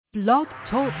Blog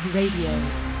Talk Radio.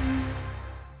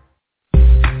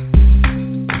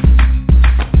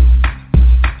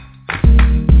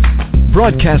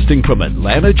 Broadcasting from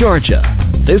Atlanta, Georgia,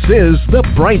 this is The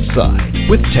Bright Side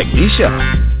with Technisha.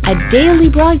 A daily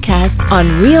broadcast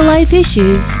on real-life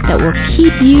issues that will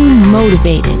keep you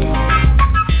motivated.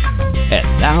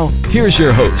 And now, here's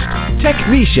your host,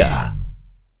 Technisha.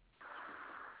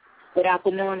 Good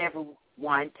afternoon, everyone.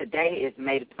 Today is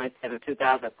May the 27th,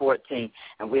 2014,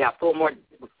 and we have 4 more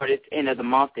before this end of the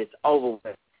month is over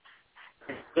with.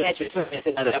 Glad you're tuning in to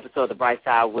another episode of The Bright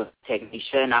Side with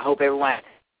Technisha, and I hope everyone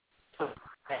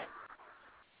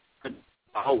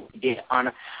we did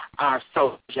honor our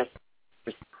social justice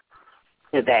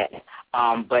to that.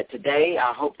 But today,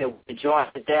 I hope that we enjoy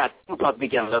today. I think we're supposed to be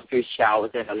getting a little few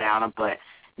showers in Atlanta, but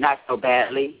not so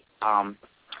badly.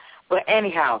 But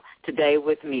anyhow, today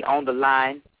with me on the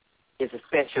line is a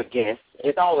special guest.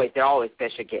 They're always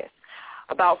special guests.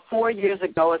 About 4 years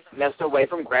ago, a semester away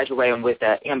from graduating with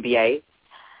an MBA,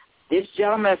 this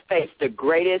gentleman faced the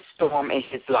greatest storm in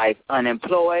his life,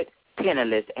 unemployed,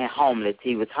 penniless, and homeless.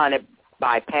 He was haunted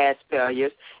by past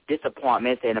failures,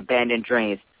 disappointments, and abandoned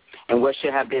dreams. And what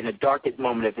should have been the darkest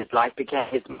moment of his life became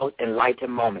his most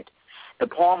enlightened moment. The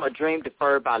poem A Dream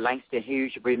Deferred by Langston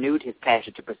Hughes renewed his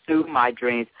passion to pursue my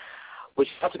dreams, which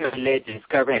ultimately led to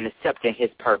discovering and accepting his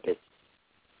purpose.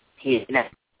 He is now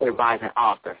a rising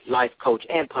author, life coach,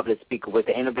 and public speaker with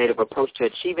an innovative approach to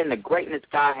achieving the greatness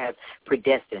God has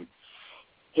predestined.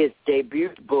 His debut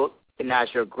book,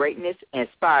 Recognize Your Greatness,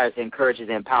 inspires, encourages,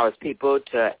 and empowers people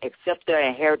to accept their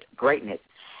inherent greatness.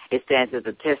 It stands as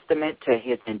a testament to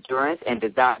his endurance and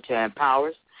desire to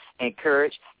empower,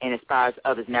 encourage, and inspires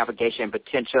others' navigation and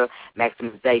potential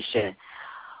maximization.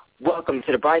 Welcome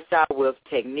to The Bright Side with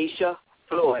Technisha,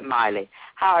 Floyd Miley.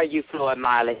 How are you, Floyd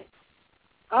Miley?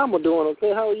 I'm doing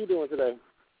okay. How are you doing today?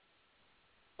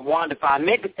 Wonderful. I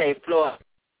meant to say Floyd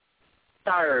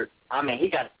third. I mean, he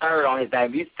got third on his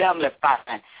name. You 75.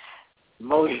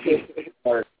 Motivated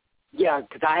third. Yeah,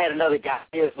 because I had another guy.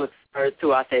 His was third,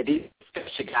 too. I said, these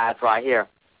special guys right here.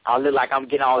 I look like I'm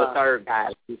getting all the third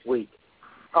guys this week.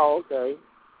 Oh, okay.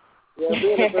 Yeah,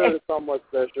 being a third is somewhat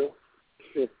special.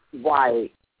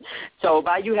 Right. So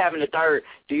by you having a third,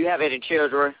 do you have any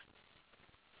children?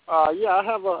 Yeah, I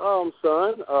have a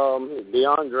son,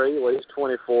 DeAndre. Well, he's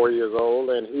 24 years old,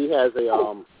 and he has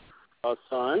a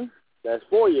son that's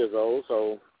 4 years old.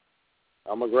 So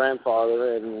I'm a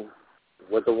grandfather and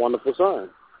with a wonderful son.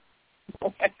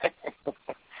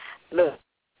 Look,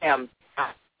 I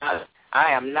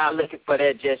am not looking for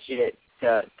that just yet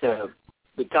to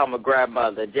become a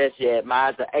grandmother just yet.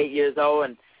 Mine's 8 years old,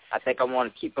 and I think I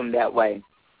want to keep him that way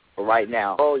for right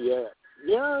now. Oh yeah.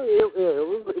 Yeah, it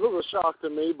was a shock to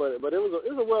me, but it was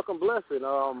a welcome blessing.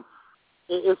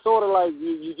 It's sort of like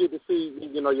you get to see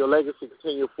your legacy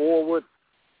continue forward,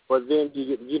 but then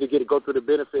you get to go through the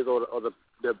benefits or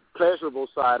the pleasurable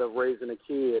side of raising a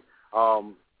kid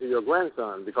to your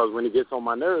grandson, because when he gets on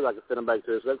my nerves, I can send him back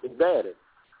to his daddy.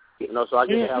 So I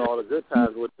get to have all the good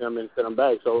times with him and send him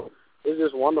back. So it's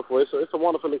just wonderful. It's a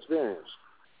wonderful experience.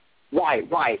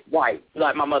 Right. Like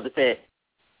my mother said,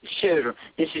 children,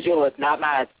 this is yours, not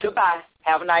mine. Goodbye.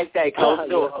 Have a nice day. Close the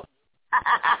door.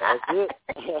 That's it.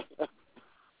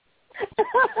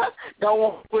 Don't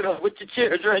want to put up with your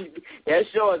children.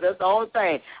 That's yours. That's the only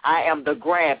thing. I am the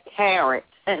grandparent,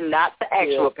 not the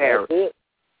actual parent. That's it.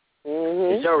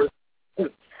 Mm-hmm. It's yours.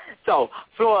 So,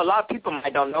 Flora, a lot of people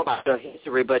might don't know about your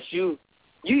history, but you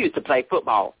used to play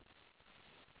football.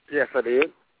 Yes, I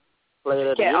did. Played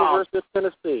at the University of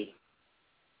Tennessee.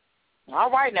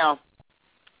 All right now.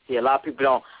 See, a lot of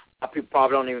people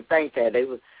probably don't even think that.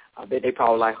 I bet they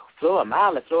probably like, Floyd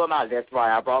Miley. That's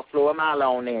right. I brought Floyd Miley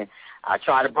on in. I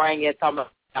try to bring in some of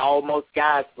almost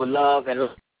guys with love and,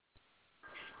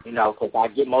 because I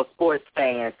get more sports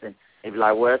fans, and they be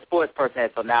like, well, a sports person.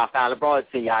 So now I finally brought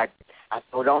it to you. I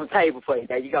throw it on the table for you.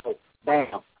 There you go.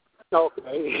 Bam.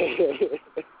 Okay.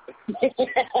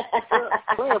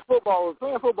 Playing football is a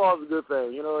good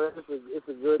thing. It's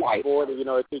a good sport.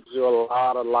 It teaches you a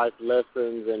lot of life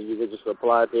lessons, and you can just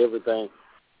apply it to everything.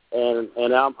 And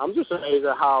I'm just amazed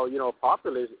at how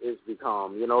popular it's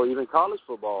become. Even college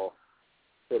football,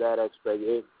 to that aspect,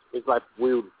 it's like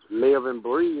we live and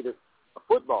breathe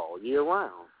football year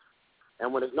round.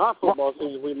 And when it's not football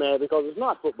season, we mad because it's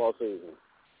not football season.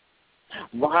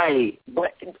 Right.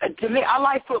 But to me, I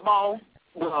like football.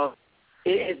 Well,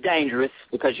 it's dangerous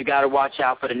because you got to watch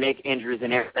out for the neck injuries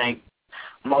and everything.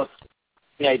 Most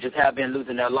teenagers have been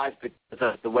losing their life because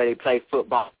of the way they play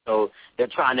football. So they're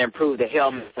trying to improve the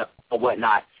helmets or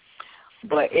whatnot.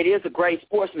 But it is a great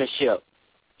sportsmanship.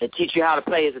 It teaches you how to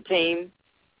play as a team.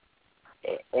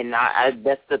 And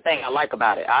that's the thing I like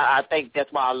about it. I think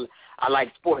that's why I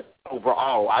like sports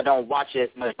overall. I don't watch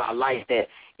it as much, but I like that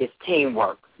it's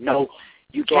teamwork. No,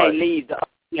 you can't leave the other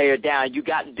player down. You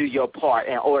got to do your part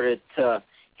in order to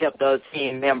help the other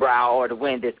team member out or to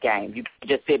win this game. You can't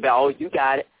just sit back, oh, you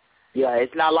got it. Yeah,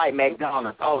 it's not like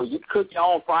McDonald's. Oh, you cook your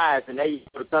own fries and the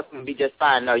customer be just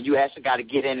fine. No, you actually got to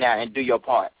get in there and do your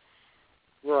part.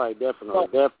 Right, definitely.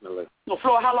 So,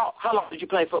 Floyd, how long did you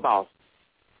play football?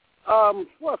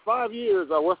 5 years.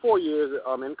 4 years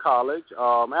in college.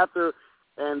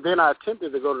 And then I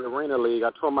attempted to go to the Arena League. I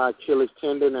tore my Achilles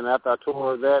tendon, and after I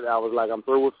tore that, I was like, I'm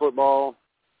through with football.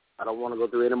 I don't want to go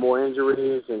through any more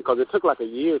injuries, and because it took like a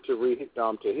year to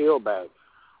heal back.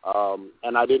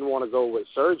 And I didn't want to go with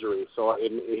surgery, so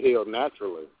it healed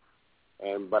naturally.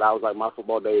 But I was like, my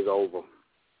football days are over.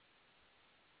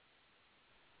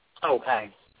 Okay.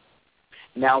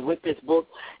 Now, with this book,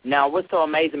 what's so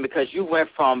amazing, because you went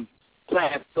from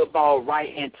playing football right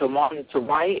into wanting to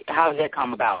write. How did that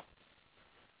come about?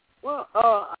 Well,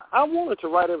 I wanted to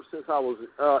write ever since I was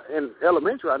in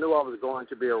elementary. I knew I was going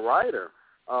to be a writer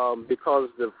because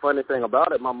the funny thing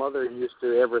about it, my mother used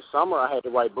to, every summer I had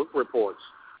to write book reports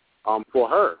for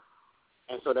her.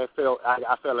 And so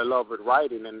I fell in love with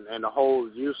writing and the whole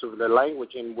use of the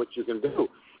language and what you can do.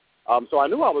 So I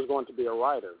knew I was going to be a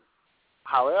writer.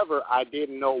 However, I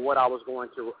didn't know what I was going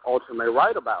to ultimately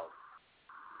write about.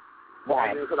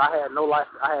 Right. Because I had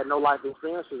no life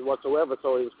experiences whatsoever,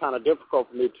 so it was kind of difficult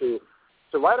for me to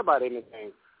write about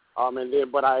anything.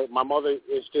 My mother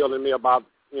instilled in me about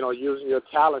using your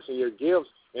talents and your gifts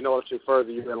in order to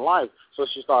further you in life. So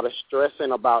she started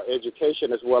stressing about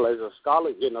education as well as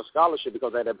getting a scholarship,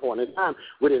 because at that point in time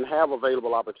we didn't have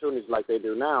available opportunities like they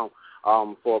do now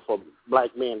for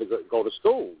black men to go to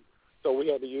school. So we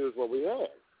had to use what we had.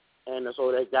 And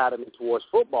so that guided me towards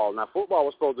football. Now, football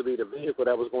was supposed to be the vehicle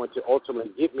that was going to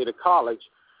ultimately get me to college,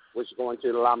 which is going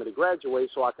to allow me to graduate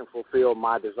so I can fulfill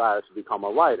my desire to become a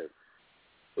writer.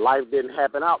 Life didn't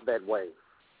happen out that way,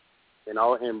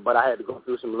 but I had to go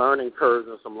through some learning curves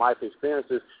and some life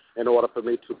experiences in order for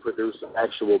me to produce an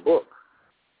actual book.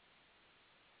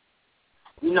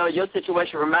 Your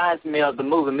situation reminds me of the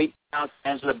movie Meet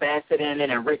Angela Bassett in it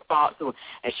and Rick Fox, and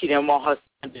she didn't want her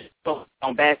son to focus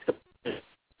on basketball.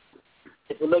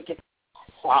 If you look at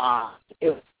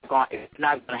it's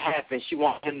not going to happen. She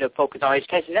wants him to focus on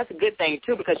education. That's a good thing,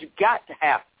 too, because you got to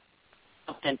have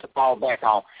something to fall back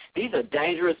on. These are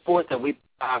dangerous sports that we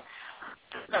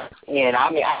and I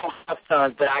don't have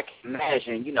sons, but I can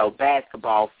imagine,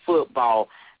 basketball, football,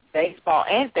 baseball,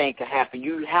 anything could happen.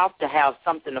 You have to have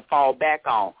something to fall back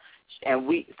on. And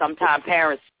sometimes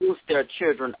parents boost their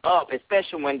children up,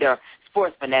 especially when they're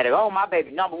sports fanatic. Oh, my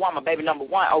baby number one.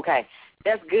 Okay,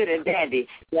 that's good and dandy.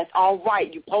 That's all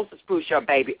right. You're supposed to spruce your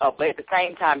baby up. But at the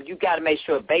same time, you got to make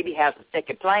sure baby has a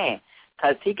second plan,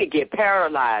 because he could get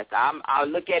paralyzed. I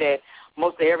look at it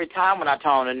mostly every time when I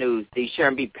turn on the news. He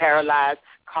shouldn't be paralyzed,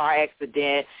 car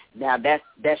accident. Now,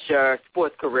 that's your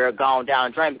sports career gone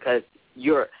down the drain because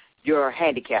you're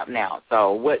handicapped now.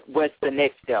 So what's the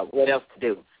next step? What else to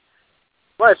do?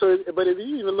 Right, but if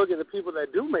you even look at the people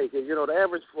that do make it, the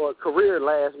average for a career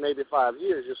lasts maybe 5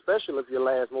 years, especially if you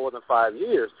last more than 5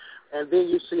 years. And then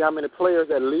you see how many players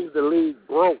that leave the league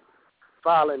broke,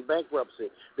 filing bankruptcy,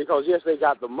 because, yes, they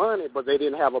got the money, but they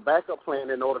didn't have a backup plan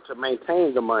in order to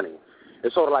maintain the money.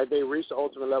 It's sort of like they reached the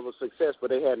ultimate level of success, but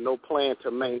they had no plan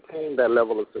to maintain that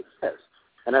level of success.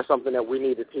 And that's something that we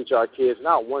need to teach our kids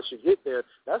now. Once you get there,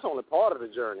 that's only part of the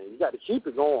journey. You got to keep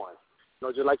it going.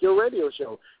 Just like your radio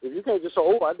show. If you can't just say,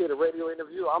 I did a radio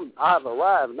interview, I've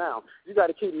arrived now. You got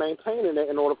to keep maintaining it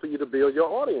in order for you to build your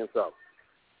audience up.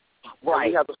 Right.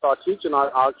 And we have to start teaching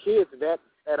our kids that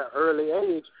at an early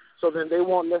age, so then they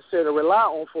won't necessarily rely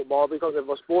on football, because if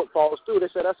a sport falls through, they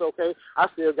say, that's okay, I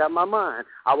still got my mind.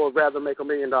 I would rather make $1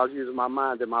 million using my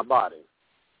mind than my body.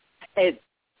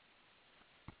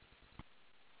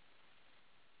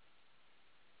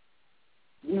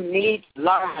 You need to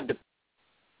learn to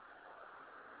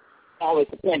always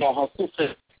depend on her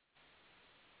sister.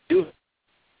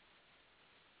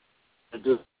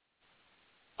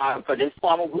 For this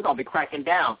summer, we're going to be cracking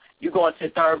down. You go into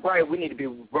 3rd grade, we need to be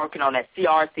working on that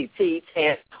CRCT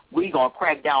test. We're going to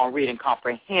crack down on reading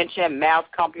comprehension, math,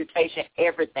 computation,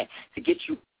 everything to get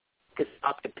you to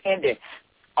stop dependent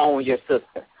on your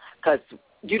sister, because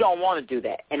you don't want to do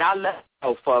that. And I let her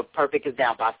know, for a perfect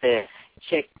example. I said,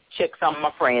 check some of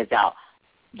my friends out.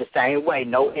 the same way,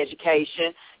 no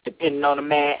education, depending on the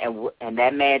man, and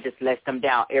that man just lets them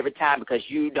down every time because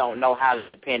you don't know how to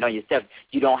depend on yourself.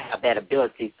 You don't have that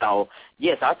ability. So,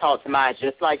 yes, I talk to mine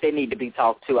just like they need to be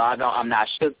talked to. I'm not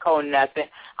sugarcoating nothing.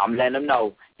 I'm letting them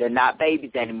know they're not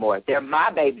babies anymore. They're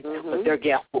my babies, but they're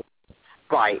getting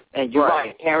right. And you're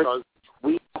right. Parents,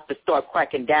 we have to start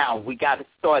cracking down. We got to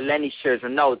start letting these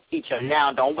children know, teach them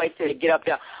now. Don't wait till they get up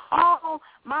there. Oh,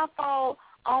 my fault.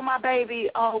 Oh, my baby.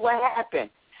 Oh, what happened?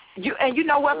 You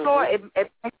know what, Floyd?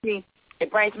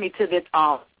 It brings me to this.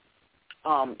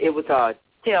 It was a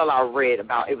tale I read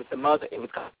about. It was the mother. It was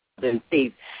called the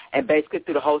thief, and basically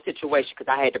through the whole situation,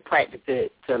 because I had to practice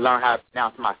it to learn how to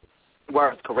pronounce my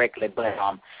words correctly. But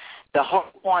the whole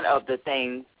point of the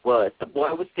thing was the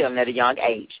boy was stealing at a young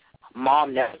age.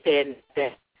 Mom never said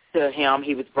anything to him.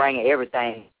 He was bringing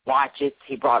everything, watches.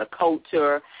 He brought a coat to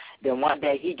her. Then one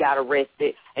day he got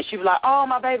arrested, and she was like, oh,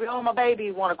 my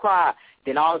baby, want to cry.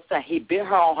 Then all of a sudden he bit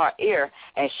her on her ear,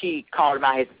 and she called him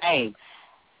out his name.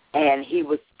 And he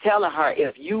was telling her,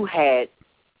 if you had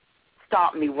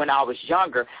stopped me when I was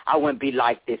younger, I wouldn't be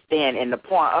like this then. And the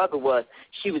point of it was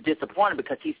she was disappointed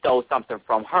because he stole something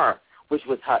from her, which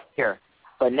was her ear.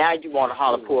 But now you want to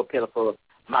holler, pull a pillow for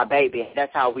my baby.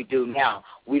 That's how we do now.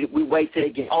 We wait till they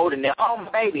get older and then, oh,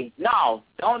 my baby. No,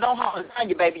 don't holler down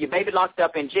your baby. Your baby locked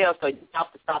up in jail, so you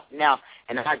have to stop it now.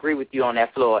 And I agree with you on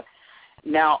that, Floyd.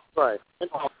 Now, right.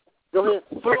 Go ahead.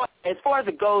 Floyd, as far as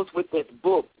it goes with this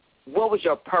book, what was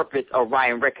your purpose of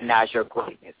writing Recognize Your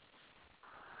Greatness?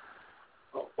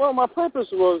 Well, my purpose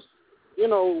was, I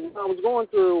was going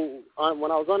through,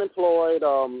 when I was unemployed,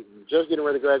 just getting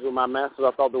ready to graduate my master's,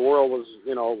 I thought the world was,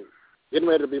 getting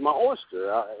ready to be my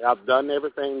oyster. I've done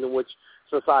everything in which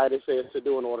society says to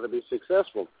do in order to be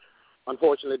successful.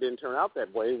 Unfortunately, it didn't turn out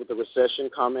that way with the recession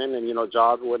coming and,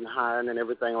 jobs wasn't hiring and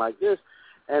everything like this.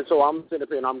 And so I'm sitting up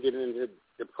here and I'm getting into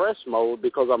depressed mode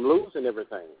because I'm losing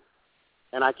everything.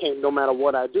 And I can't, no matter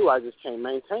what I do, I just can't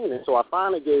maintain it. So I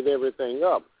finally gave everything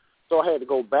up. So I had to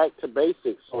go back to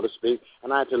basics, so to speak,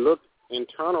 and I had to look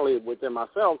internally within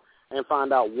myself and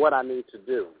find out what I need to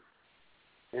do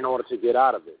in order to get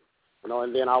out of it.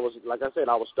 And then I was, like I said,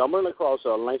 I was stumbling across a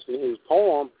Langston Hughes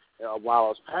poem while I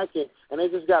was packing, and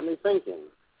it just got me thinking.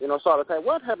 Started saying,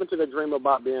 what happened to the dream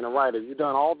about being a writer? You've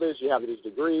done all this. You have these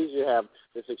degrees. You have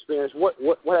this experience. What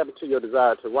happened to your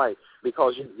desire to write?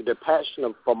 Because the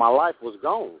passion for my life was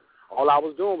gone. All I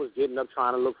was doing was getting up,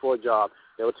 trying to look for a job.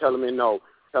 They were telling me no,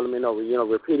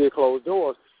 repeated closed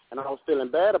doors, and I was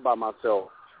feeling bad about myself.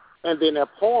 And then that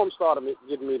poem started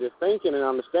getting me to thinking and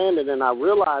understanding, and I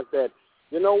realized that,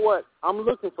 you know what, I'm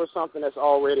looking for something that's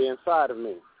already inside of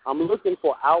me. I'm looking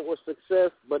for outward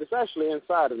success, but it's actually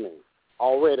inside of me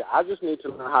already. I just need to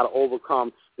learn how to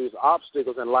overcome these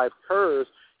obstacles and life curves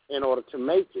in order to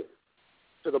make it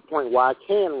to the point where I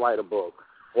can write a book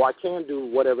or I can do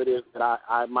whatever it is that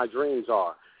my dreams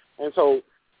are. And so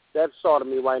that started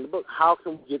me writing the book. How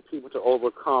can we get people to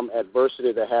overcome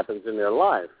adversity that happens in their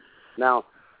life? Now,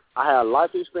 I have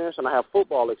life experience and I have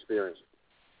football experience.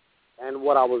 And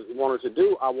what I wanted to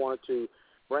do, I wanted to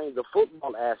bring the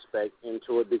football aspect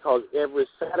into it because every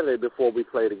Saturday before we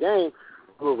play the game,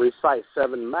 we'll recite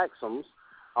 7 maxims,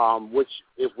 which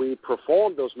if we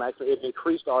performed those maxims, it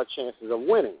increased our chances of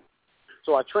winning.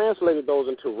 So I translated those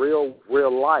into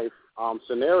real life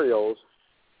scenarios,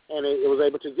 and it was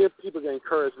able to give people the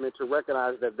encouragement to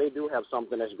recognize that they do have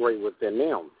something that's great within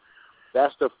them.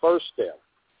 That's the first step.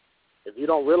 If you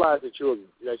don't realize that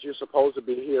you're supposed to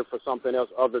be here for something else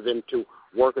other than to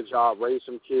work a job, raise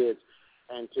some kids,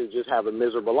 and to just have a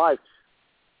miserable life,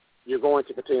 you're going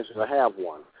to continue to have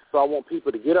one. So I want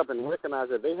people to get up and recognize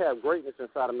that they have greatness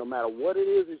inside them no matter what it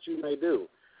is that you may do.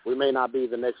 We may not be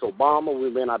the next Obama. We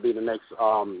may not be the next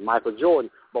Michael Jordan.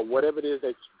 But whatever it is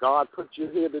that God put you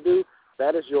here to do,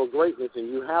 that is your greatness, and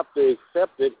you have to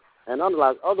accept it and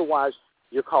underline. Otherwise,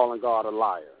 you're calling God a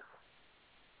liar.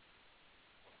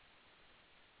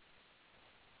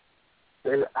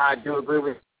 I do agree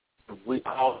with you. We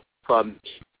all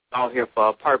here for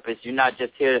a purpose. You're not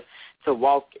just here to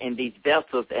walk in these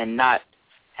vessels and not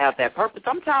have that purpose.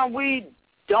 Sometimes we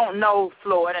don't know,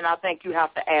 Floyd, and I think you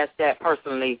have to ask that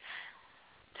personally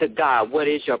to God. What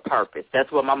is your purpose?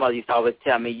 That's what my mother used to always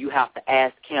tell me. You have to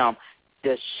ask him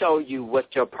to show you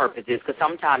what your purpose is, because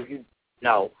sometimes you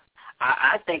know.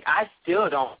 I think I still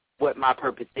don't know what my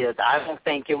purpose is. I don't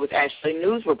think it was actually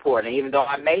news reporting, even though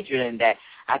I majored in that.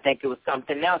 I think it was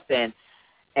something else.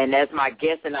 And as my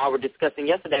guest and I were discussing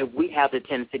yesterday, we have the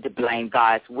tendency to blame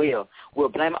God's will. We'll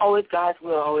blame, it's God's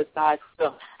will, it's God's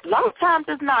will. A lot of times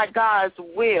it's not God's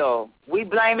will. We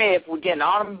blame it if we get in an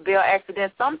automobile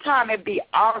accident. Sometimes it be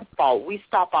our fault. We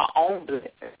stop our own blessing.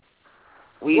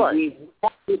 We want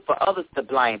for others to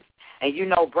blame. And,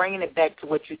 bringing it back to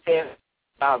what you said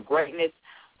about greatness,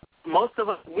 most of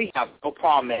us, we have no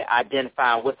problem in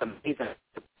identifying what's amazing.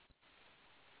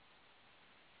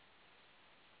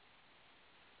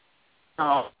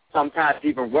 Sometimes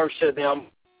even worship them.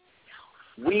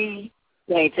 We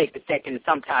can't take a second to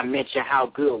sometimes mention how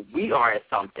good we are at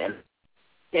something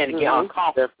and get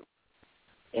uncomfortable.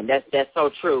 And that's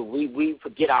so true. We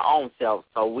forget our own selves.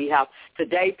 So we have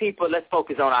today, people. Let's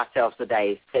focus on ourselves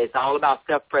today. It's all about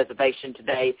self-preservation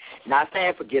today. Not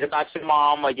saying forget about your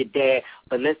mom or your dad,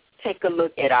 but let's take a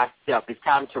look at ourselves. It's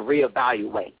time to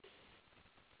reevaluate.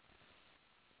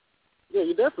 Yeah,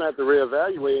 you definitely have to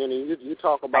reevaluate. And you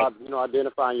talk about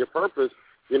identifying your purpose.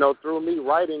 Through me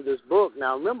writing this book.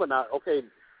 Now remember,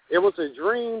 it was a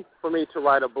dream for me to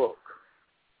write a book.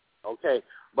 Okay.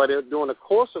 But during the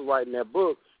course of writing that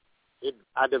book,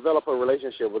 I developed a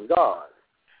relationship with God.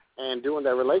 And during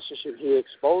that relationship, he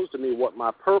exposed to me what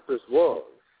my purpose was.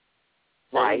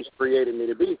 Right. He's created me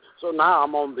to be. So now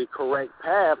I'm on the correct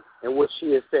path in which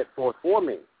he has set forth for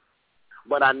me.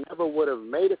 But I never would have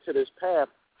made it to this path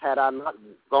had I not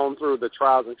gone through the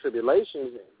trials and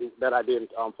tribulations that I did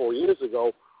 4 years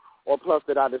ago, or plus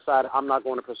that I decided I'm not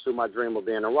going to pursue my dream of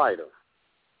being a writer.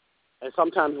 And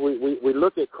sometimes we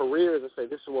look at careers and say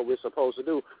this is what we're supposed to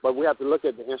do, but we have to look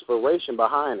at the inspiration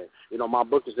behind it. My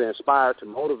book is to inspire, to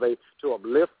motivate, to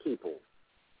uplift people.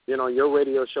 Your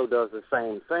radio show does the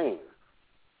same thing.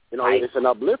 It's an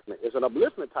upliftment. It's an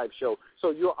upliftment type show.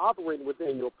 So you're operating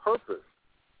within your purpose.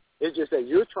 It's just that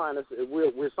you're trying to.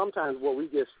 We're sometimes what we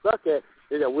get stuck at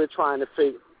is that we're trying to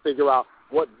figure out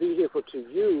what vehicle to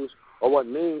use or what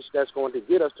means that's going to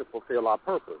get us to fulfill our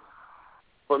purpose.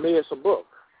 For me, it's a book.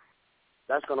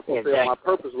 That's going to fulfill my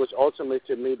purpose, which ultimately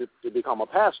to me to become a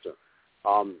pastor.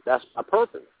 That's my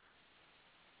purpose.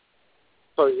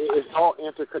 So it's all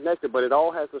interconnected, but it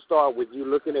all has to start with you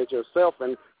looking at yourself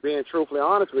and being truthfully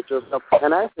honest with yourself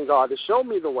and asking God to show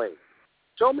me the way.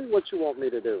 Show me what you want me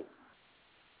to do.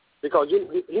 Because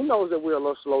he knows that we're a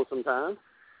little slow sometimes.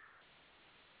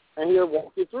 And he'll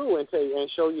walk you through and tell you and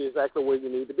show you exactly where you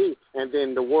need to be. And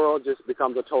then the world just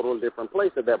becomes a totally different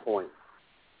place at that point.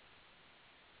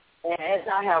 And as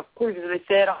I have previously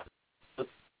said, I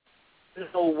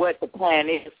don't know what the plan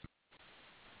is.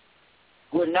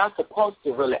 We're not supposed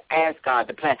to really ask God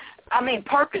to plan. I mean,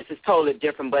 purpose is totally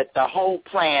different, but the whole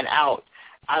plan out,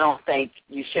 I don't think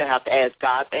you should have to ask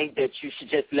God. I think that you should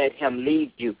just let him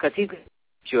lead you because he's going to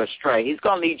lead you astray. He's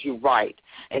going to lead you right.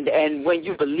 And when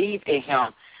you believe in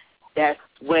him, that's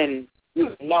when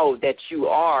you know that you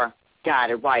are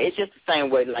guided right. It's just the same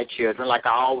way like children, like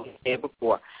I always said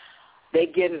before. They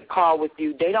get in the car with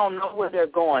you. They don't know where they're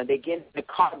going. They get in the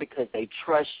car because they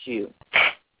trust you.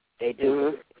 They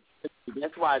do. Mm-hmm.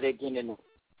 That's why they're getting in.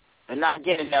 They're not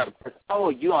getting there because,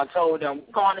 you done told them,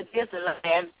 we're going to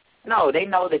Disneyland. No, they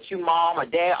know that you mom or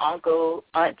dad, uncle,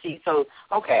 auntie. So,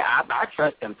 okay, I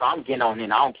trust them, so I'm getting on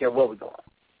in. I don't care where we're going.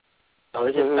 So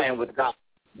it's just saying with God,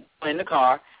 in the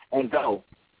car and go.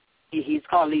 He's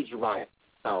going to lead you right.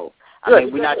 So, I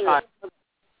mean, we're not trying to.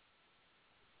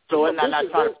 So we're not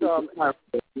trying to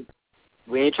preach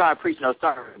we ain't trying to preach no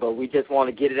sermon, but we just want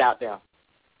to get it out there.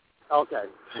 Okay.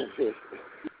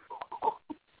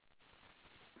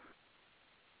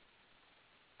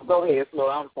 Go ahead, Flo.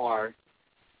 I'm sorry.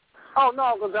 Oh,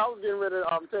 no, because I was getting ready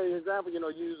to tell you an example.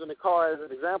 Using the car as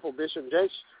an example, Bishop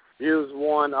Jakes used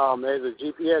one as a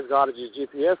GPS, God is his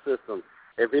GPS system.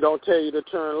 If he don't tell you to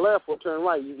turn left or turn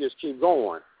right, you just keep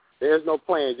going. There's no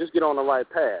plan. Just get on the right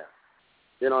path.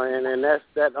 And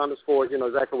that underscores,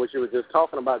 exactly what you were just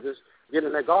talking about, just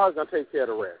getting that God's going to take care of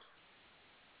the rest.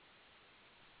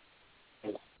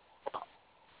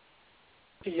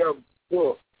 To your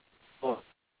book,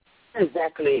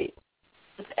 exactly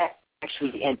what's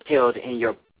actually entailed in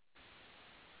your book?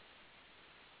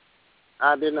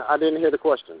 I didn't hear the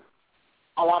question.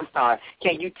 Oh, I'm sorry.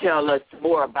 Can you tell us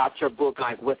more about your book,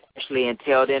 like what's actually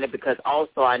entailed in it? Because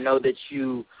also I know that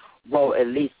you wrote at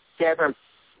least 7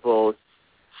 principles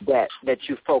that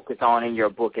you focus on in your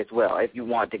book as well, if you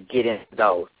want to get into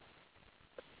those.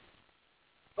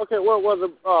 Okay, well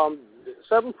the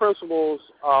 7 principles,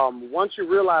 once you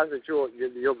realize that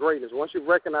your greatness, once you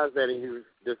recognize that and you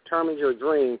determine your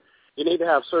dream, you need to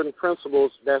have certain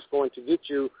principles that's going to get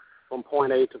you from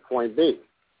point A to point B.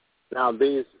 Now,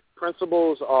 these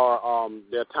principles are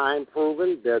they're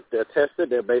time-proven, they're tested,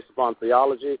 they're based upon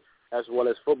theology as well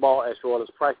as football, as well as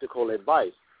practical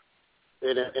advice.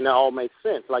 And it all makes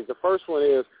sense. Like the first one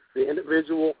is the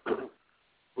individual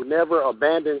who never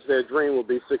abandons their dream will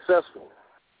be successful.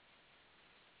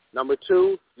 Number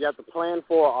 2, you have to plan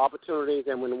for opportunities,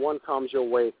 and when one comes your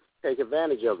way, take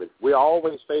advantage of it. We're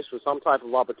always faced with some type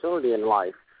of opportunity in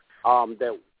life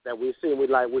that we see, and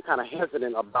we're kind of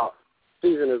hesitant about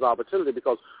seizing this opportunity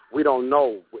because we don't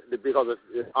know, because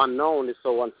it's unknown, it's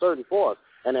so uncertain for us,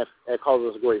 and that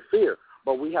causes us great fear.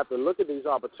 But we have to look at these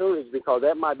opportunities because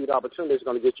that might be the opportunity that's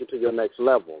going to get you to your next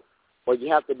level. But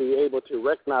you have to be able to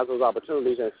recognize those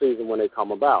opportunities and seize them when they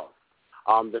come about.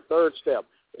 The third step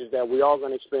is that we all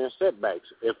going to experience setbacks.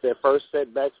 If their first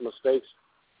setbacks, mistakes,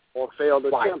 or failed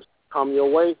attempts come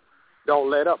your way,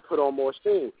 don't let up. Put on more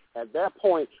steam. At that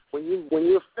point, when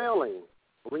you're failing,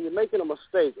 when you're making a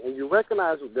mistake and you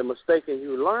recognize the mistake and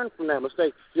you learn from that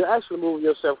mistake, you're actually moving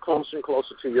yourself closer and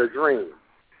closer to your dream.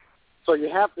 So you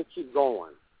have to keep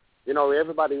going. You know,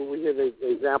 everybody, we hear the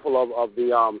example of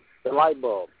the light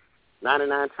bulb.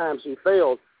 99 times he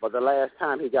failed, but the last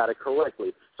time he got it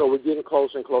correctly. So we're getting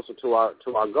closer and closer to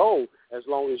our goal as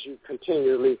long as you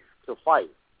continually to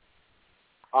fight.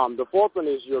 The fourth one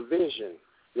is your vision.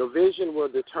 Your vision will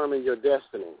determine your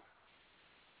destiny.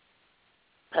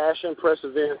 Passion,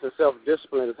 perseverance, and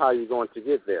self-discipline is how you're going to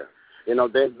get there. You know,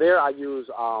 there I use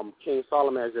King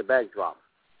Solomon as a backdrop,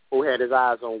 who had his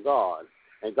eyes on God.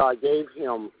 And God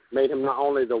made him not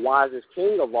only the wisest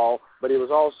king of all, but he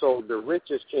was also the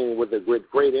richest king with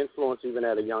great influence even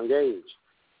at a young age.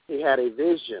 He had a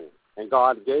vision, and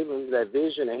God gave him that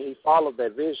vision, and he followed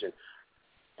that vision.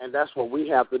 And that's what we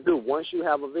have to do. Once you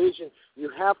have a vision,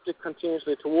 you have to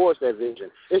continuously towards that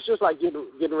vision. It's just like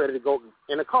getting ready to go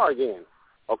in a car again,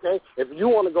 okay? If you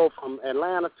want to go from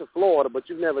Atlanta to Florida, but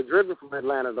you've never driven from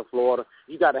Atlanta to Florida,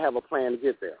 you got to have a plan to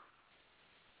get there.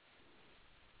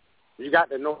 You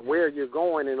got to know where you're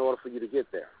going in order for you to get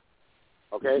there.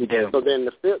 Okay? You do. So then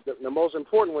the most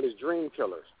important one is dream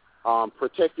killers.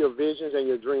 Protect your visions and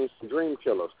your dreams from dream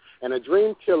killers. And a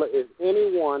dream killer is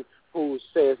anyone who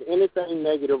says anything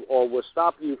negative or will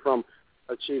stop you from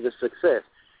achieving success.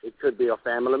 It could be a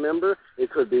family member.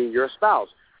 It could be your spouse.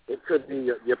 It could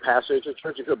be your pastor at your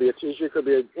church. It could be a teacher. It could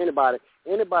be anybody.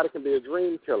 Anybody can be a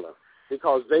dream killer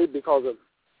because of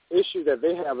issues that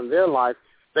they have in their life.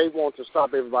 They want to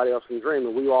stop everybody else from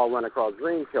dreaming. We all run across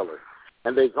dream killers.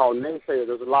 And they call naysayers.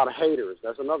 There's a lot of haters.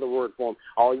 That's another word for them.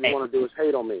 All you want to do is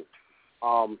hate on me.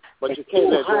 But you can't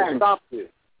let them stop you.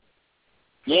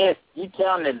 Yes, you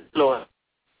tell them, Lord.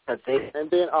 And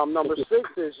then number 6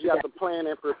 is you have to plan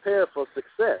and prepare for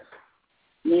success.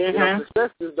 Mm-hmm. You know,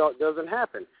 success doesn't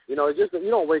happen. You know, it's just that you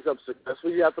don't wake up successful.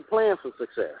 You have to plan for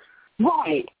success.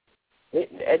 Right.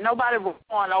 Nobody was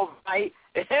born overnight.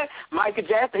 Michael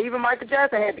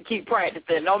Jackson had to keep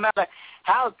practicing. No matter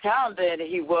how talented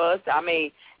he was, I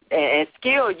mean, and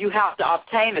skill, you have to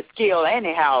obtain a skill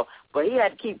anyhow. But he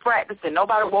had to keep practicing.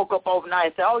 Nobody woke up overnight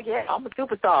and said, "Oh yeah, I'm a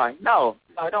superstar." No,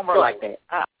 it don't work like that.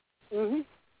 Mhm.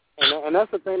 And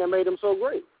that's the thing that made him so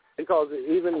great. Because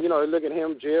even look at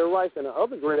him, Jerry Rice, and the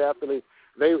other great athletes.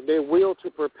 Their will to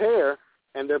prepare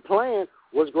and their plan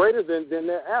was greater than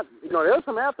their athletes. There are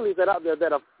some athletes that out there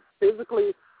that are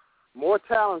physically more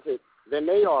talented than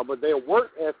they are, but their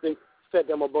work ethic set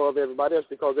them above everybody else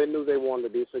because they knew they wanted to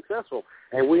be successful.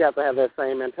 And we have to have that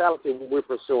same mentality when we're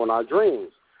pursuing our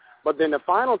dreams. But then the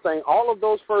final thing, all of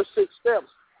those first 6 steps,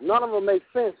 none of them make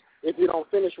sense if you don't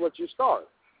finish what you start.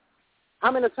 How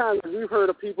many times have you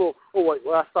heard of people,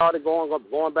 I started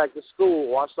going back to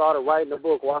school, or I started writing a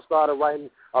book, or I started writing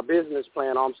a business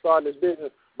plan, or I'm starting this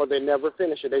business, but they never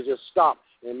finish it. They just stop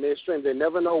in midstream. They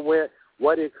never know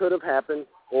what it could have happened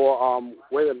or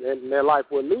where their life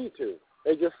would lead to.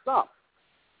 They just stop.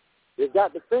 They've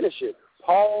got to finish it.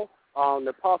 The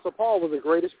Apostle Paul was the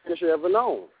greatest finisher ever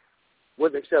known,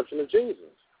 with the exception of Jesus.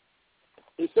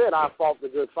 He said, "I fought the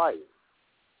good fight.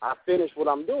 I finished what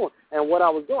I'm doing." And what I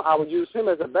was doing, I would use him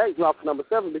as a backdrop for number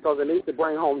 7 because it needs to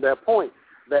bring home that point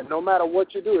that no matter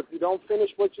what you do, if you don't finish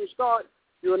what you start,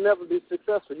 you will never be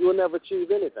successful. You will never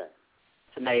achieve anything.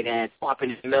 Tonight and swap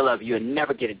in the middle of it, you'll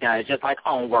never get it done. It's just like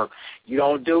homework. You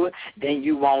don't do it, then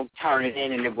you won't turn it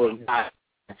in and it will not.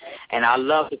 And I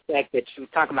love the fact that you were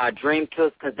talking about dream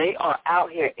killers because they are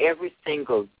out here every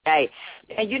single day.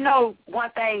 And one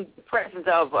thing the presence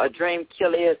of a dream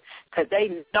killer is because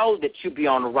they know that you be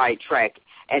on the right track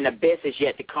and the best is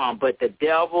yet to come. But the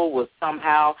devil will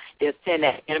somehow, they'll send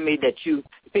that enemy that you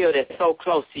feel that's so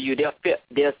close to you,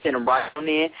 they'll send them right on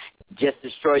in, just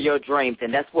destroy your dreams.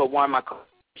 And that's what one of my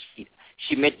coaches,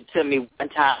 she mentioned to me one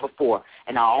time before,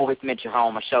 and I always mention her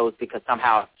on my shows because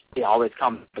somehow they always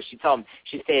come. But she told me,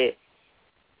 she said,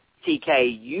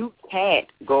 TK, you can't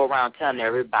go around telling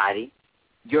everybody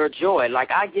your joy.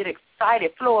 Like, I get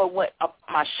excited. Floyd went up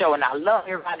on my show, and I love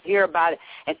everybody to hear about it,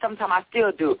 and sometimes I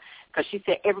still do. Because she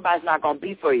said everybody's not going to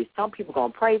be for you. Some people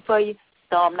going to pray for you,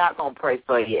 some not going to pray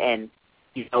for you. And,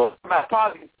 everybody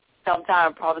probably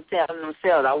sometimes probably telling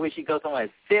themselves, I wish you'd go somewhere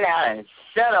and sit down and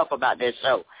shut up about that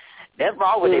show. That's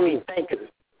all what they be thinking.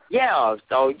 Yeah,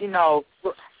 so,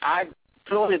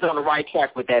 Floyd is on the right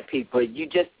track with that, people. You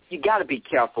got to be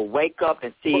careful. Wake up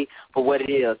and see for what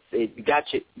it is. You got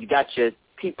your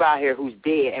people out here who's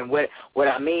dead, and what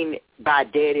I mean by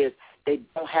dead is they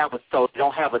don't have a soul, they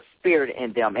don't have a spirit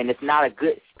in them, and it's not a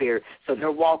good spirit. So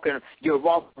you're walking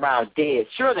around dead.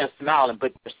 Sure, they're smiling,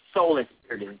 but their soul and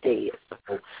spirit is dead.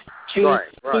 So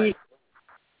choose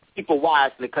people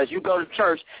wisely, because you go to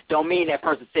church don't mean that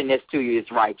person sitting next to you is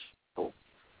right.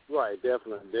 Right,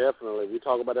 definitely. We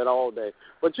talk about that all day.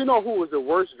 But you know who was the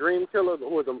worst dream killer?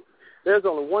 There's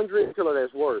only one dream killer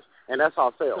that's worse, and that's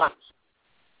ourselves.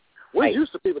 We're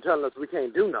used to people telling us we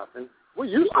can't do nothing. We're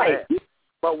used to that.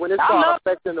 But when it starts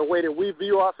affecting the way that we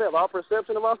view ourselves, our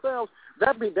perception of ourselves,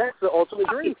 that's the ultimate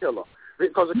dream killer.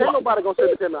 Because if ain't nobody going to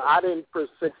say to me, I didn't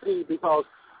succeed because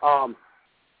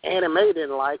Annie Mae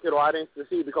didn't like it, or I didn't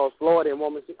succeed because Floyd didn't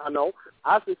want me to. No,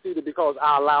 I succeeded because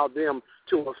I allowed them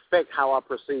to affect how I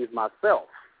perceive myself.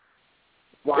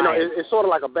 Right. It's sort of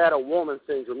like a battered woman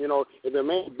syndrome. If a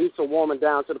man beats a woman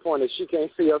down to the point that she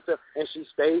can't see herself and she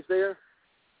stays there,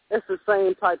 it's the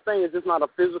same type thing. It's just not a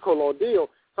physical ordeal.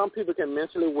 Some people can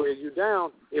mentally wear you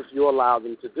down if you allow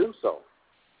them to do so.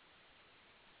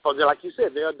 Because like you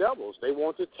said, they are devils. They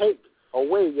want to take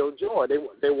away your joy.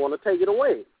 They want to take it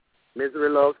away. Misery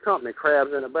loves company,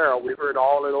 crabs in a barrel. We've heard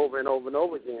all it over and over and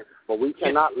over again. But we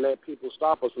cannot let people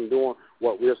stop us from doing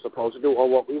what we're supposed to do or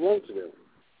what we want to do.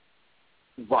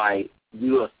 Right.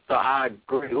 So I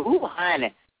agree. Ooh,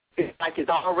 honey. It's like it's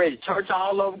already church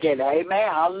all over again. Amen.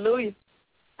 Hallelujah.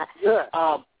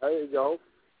 Yeah. There you go.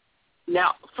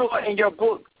 Now, so in your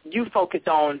book, you focus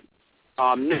on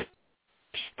news,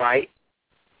 right?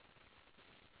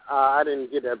 I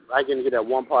didn't get that. I didn't get that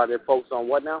one part that focus on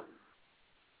what now?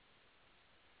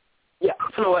 Yeah,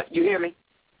 Floyd, you hear me?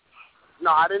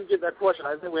 No, I didn't get that question.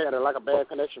 I think we had a bad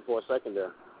connection for a second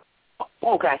there.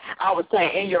 Okay. I was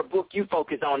saying in your book you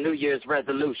focus on New Year's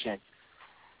resolutions.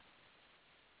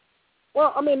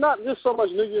 Well, not just so much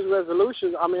New Year's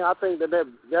resolutions. I think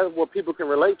that's what people can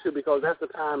relate to, because that's the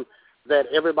time that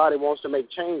everybody wants to make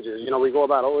changes. We go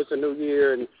about, it's a new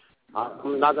year, and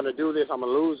I'm not going to do this. I'm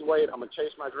going to lose weight. I'm going to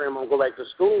chase my dream. I'm going to go back to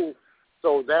school.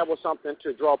 So that was something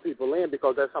to draw people in,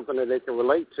 because that's something that they can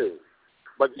relate to.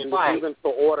 But even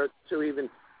for order to even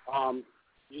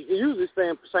you can use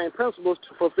the same principles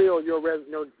to fulfill your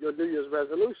New Year's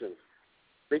resolutions.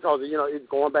 Because, it's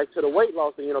going back to the weight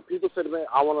loss, and, people say to me,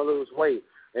 I want to lose weight.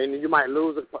 And you might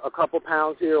lose a couple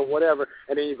pounds here or whatever,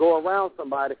 and then you go around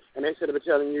somebody, and they should be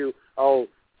telling you, oh,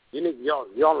 you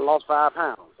only lost 5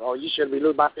 pounds. Oh, you should be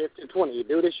losing by 15, 20. You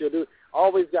do this, you do.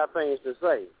 Always got things to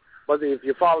say. But if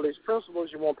you follow these principles,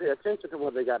 you won't pay attention to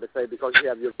what they got to say, because you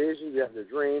have your vision, you have your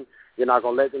dream. You're not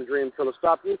going to let them dream killer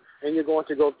stop you, and you're going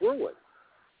to go through it.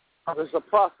 It's a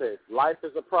process. Life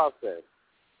is a process.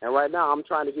 And right now I'm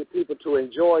trying to get people to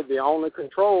enjoy the only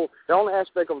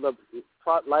aspect of the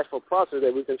life of process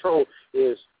that we control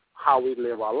is how we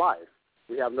live our life.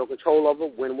 We have no control over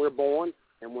when we're born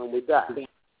and when we die.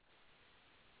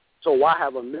 So why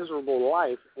have a miserable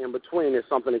life in between is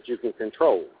something that you can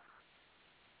control.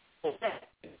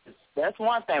 That's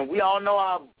one thing. We all know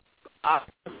our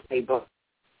but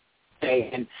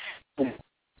and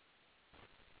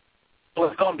so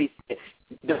it's going to be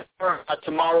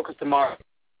tomorrow, because tomorrow.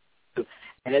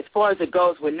 And as far as it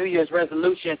goes with New Year's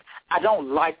resolutions, I don't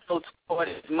like those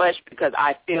as much, because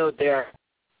I feel there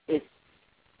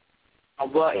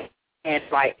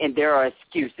are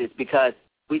excuses, because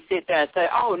we sit there and say,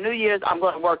 oh, New Year's, I'm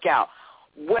going to work out.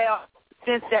 Well,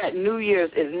 since that New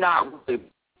Year's is not really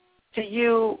to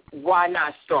you, why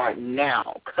not start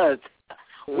now? Because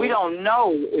we don't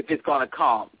know if it's going to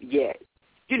come yet.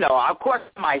 Of course,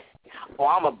 I might say,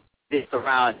 I'm going to this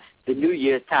around the New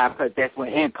Year's time, because that's when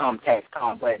income tax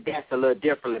comes, but that's a little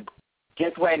different.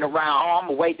 Just waiting around, I'm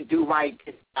going to wait to do right.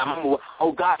 Wait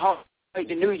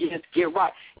the New Year's to get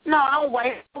right. No, don't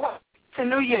wait to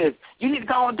New Year's. You need to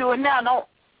go and do it now.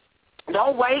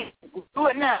 Don't wait. Do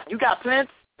it now. You got plenty.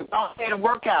 Don't say the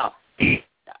workout. I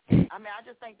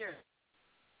just think there's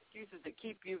excuses to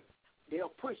keep you. They'll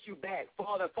push you back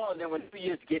farther. Then when New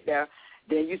Year's get there,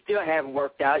 then you still haven't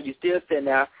worked out. You still sitting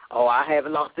there, oh, I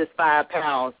haven't lost this 5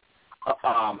 pounds.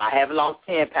 I haven't lost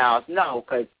 10 pounds. No,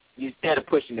 because you instead of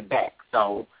pushing it back.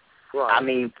 So, right.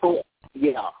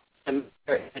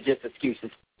 It's just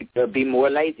excuses to be more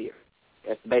lazier.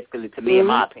 That's basically, to me, in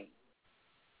my opinion.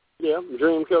 Yeah,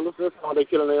 dream killers. That's how they're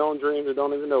killing their own dreams and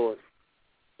don't even know it.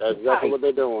 That's exactly what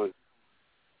they're doing.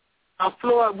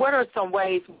 Floyd, what are some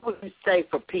ways, what would you say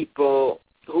for people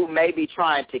who may be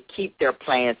trying to keep their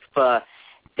plans for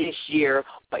this year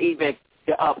or even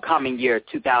the upcoming year,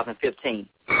 2015?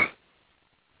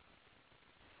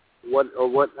 What?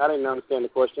 I didn't understand the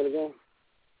question again.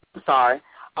 Sorry.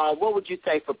 What would you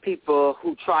say for people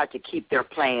who try to keep their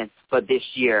plans for this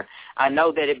year? I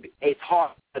know that it's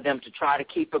hard for them to try to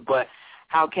keep it, but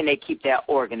how can they keep that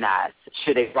organized?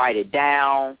 Should they write it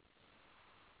down?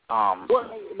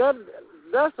 Well,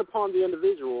 that's upon the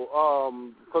individual.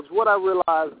 Because what I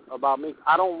realized about me,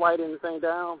 I don't write anything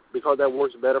down because that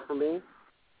works better for me.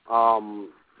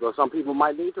 But some people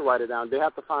might need to write it down. They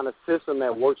have to find a system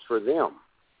that works for them.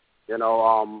 You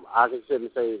know, I can sit and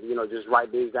say, you know, just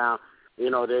write these down. You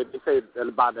know, they say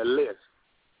about the list,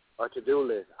 a to-do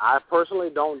list. I personally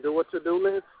don't do a to-do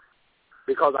list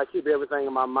because I keep everything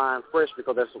in my mind fresh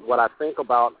because that's what I think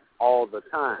about all the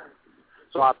time.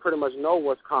 So I pretty much know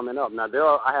what's coming up. Now,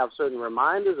 I have certain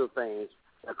reminders of things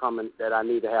that I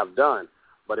need to have done.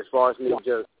 But as far as me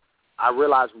I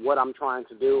realize what I'm trying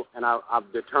to do, and I'm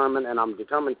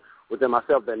determined within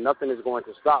myself that nothing is going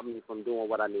to stop me from doing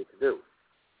what I need to do.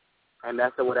 And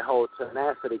that's where the whole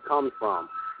tenacity comes from,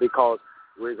 because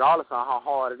regardless of how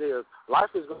hard it is, life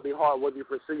is going to be hard whether you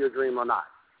pursue your dream or not.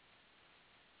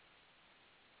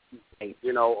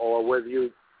 You know, or whether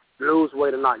you lose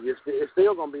weight or not, it's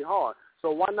still going to be hard.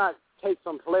 So why not take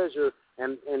some pleasure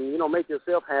and you know, make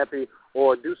yourself happy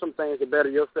or do some things to better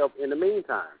yourself in the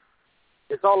meantime?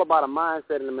 It's all about a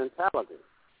mindset and a mentality.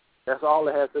 That's all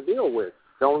it has to deal with.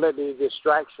 Don't let these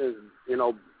distractions, you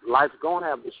know, life's going to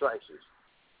have distractions.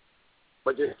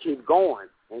 But just keep going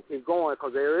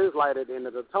because there is light at the end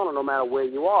of the tunnel no matter where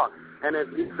you are. And if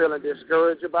you're feeling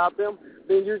discouraged about them,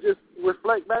 then you just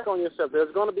reflect back on yourself.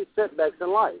 There's going to be setbacks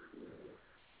in life.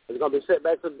 There's going to be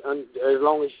setbacks as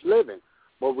long as you're living.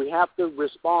 But we have to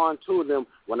respond to them.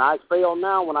 When I fail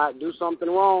now, when I do something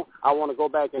wrong, I want to go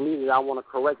back immediately. I want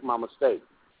to correct my mistake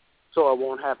so it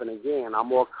won't happen again. I'm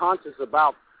more conscious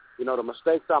about, you know, the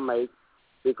mistakes I make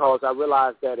because I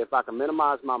realize that if I can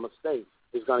minimize my mistakes,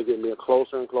 it's going to get me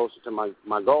closer and closer to my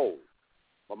goal.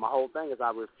 But my whole thing is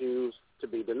I refuse to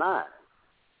be denied.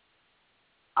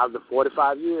 Out of the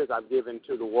 45 years I've given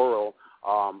to the world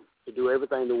to do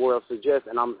everything the world suggests,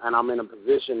 and I'm in a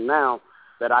position now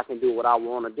that I can do what I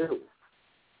want to do.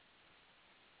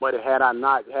 But had I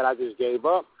just gave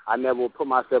up, I never would put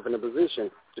myself in a position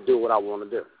to do what I want to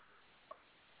do.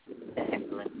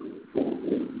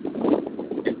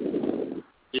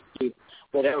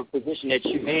 Whatever position that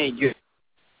you're in,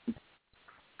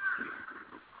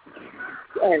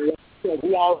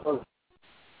 we also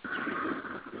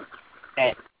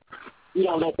that you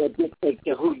don't let that dictate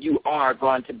to who you are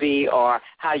going to be or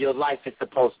how your life is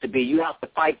supposed to be. You have to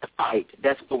fight the fight.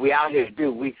 That's what we out here to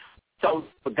do. We so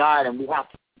for God, and we have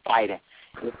to fight it.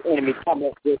 The enemy comes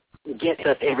up against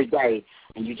us every day,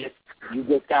 and you just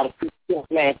got to keep your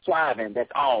man striving.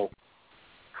 That's all.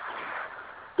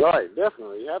 Right,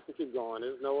 definitely. You have to keep going.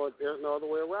 There's no other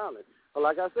way around it. But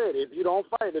like I said, if you don't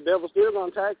fight, the devil's still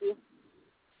going to attack you.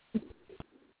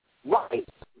 Right.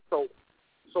 So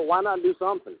why not do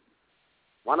something?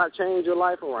 Why not change your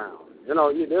life around? You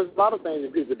know, there's a lot of things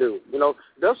that people do. You know,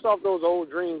 dust off those old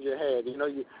dreams you had, you know,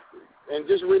 and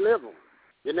just relive them.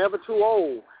 You're never too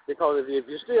old because if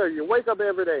you wake up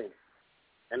every day,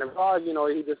 and if God, you know,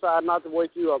 he decides not to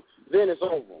wake you up, then it's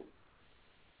over.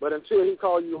 But until he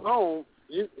calls you home,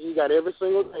 you got every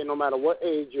single day, no matter what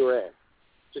age you're at,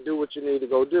 to do what you need to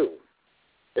go do.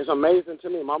 It's amazing to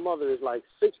me. My mother is like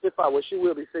 65. Well, she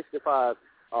will be 65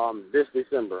 this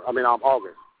December.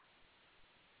 August.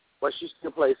 But she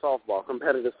still plays softball,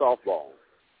 competitive softball.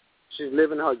 She's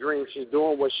living her dream. She's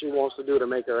doing what she wants to do to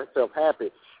make herself happy.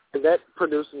 And that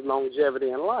produces longevity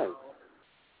in life.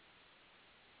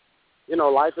 You know,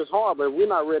 life is hard, but we're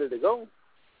not ready to go.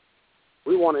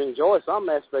 We want to enjoy some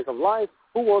aspect of life.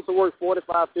 Who wants to work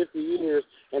 45, 50 years,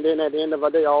 and then at the end of the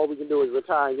day, all we can do is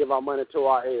retire and give our money to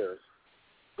our heirs?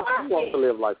 Who wants to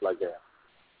live life like that?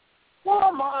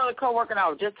 Well, my other co-worker and I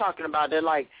was just talking about that.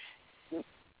 Like,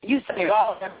 you say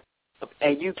all that,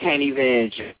 and you can't even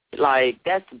enjoy. Like,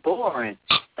 that's boring,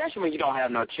 especially when you don't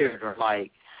have no children.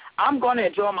 Like, I'm going to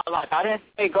enjoy my life. I didn't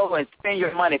say go and spend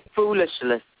your money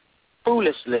foolishly,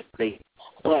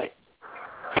 but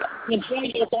enjoy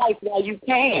your life while you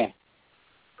can.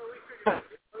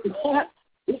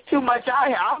 It's too much out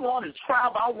here. I want to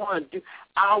travel. I want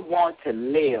to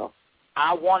live.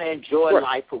 I want to enjoy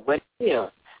life for what it is.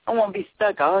 I want to be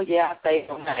stuck. Oh, yeah, I say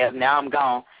now I'm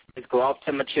gone. Just go off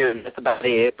to my children. That's about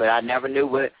it. But I never knew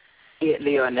what it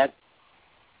live and that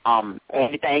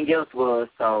anything else was.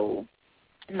 So,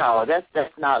 no,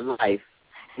 that's not life.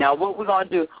 Now, what we're going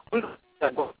to do, we're going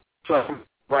to go to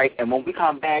break, and when we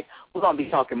come back, we're going to be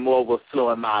talking more with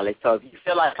Floyd and Miley. So if you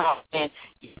feel like calling in,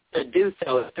 you should do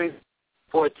so. It's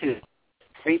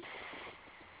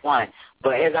 342-331.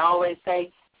 But as I always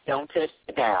say, don't touch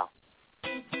the dial.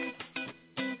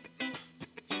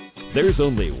 There's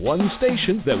only one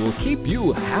station that will keep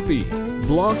you happy.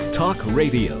 Blog Talk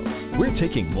Radio. We're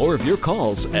taking more of your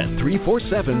calls at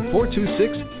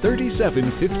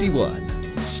 347-426-3751.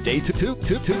 Stay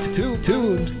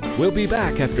tuned. We'll be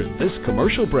back after this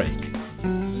commercial break.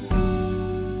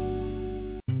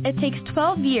 It takes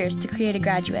 12 years to create a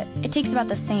graduate. It takes about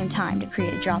the same time to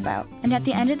create a dropout. And at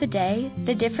the end of the day,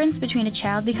 the difference between a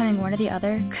child becoming one or the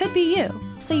other could be you.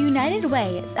 So United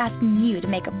Way is asking you to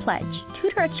make a pledge.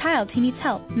 Tutor a child who needs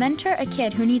help. Mentor a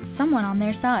kid who needs someone on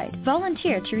their side.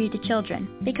 Volunteer to read to children.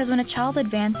 Because when a child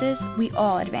advances, we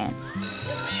all advance.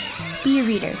 Be a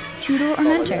reader, tutor or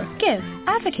mentor. Give,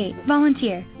 advocate,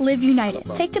 volunteer. Live United.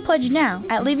 Take the pledge now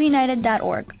at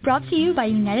liveunited.org. Brought to you by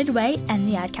United Way and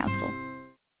the Ad Council.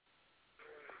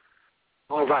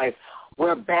 All right.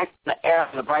 We're back in the air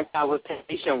on the Bright Side with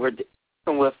Technician. We're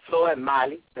dealing with Floyd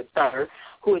Miley III,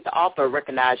 who is the author of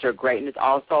Recognize Your Greatness,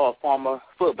 also a former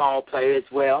football player as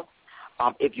well.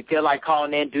 If you feel like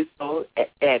calling in, do so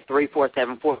at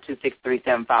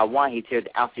 347-426-3751. He's here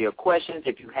to answer your questions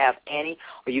if you have any,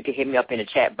 or you can hit me up in the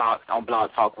chat box on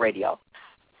Blog Talk Radio,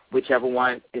 whichever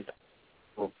one is.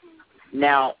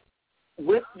 Now,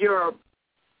 what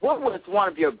was one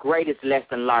of your greatest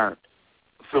lessons learned,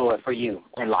 Floyd, for you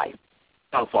in life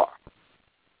so far?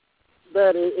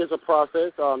 That is a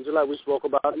process, just like we spoke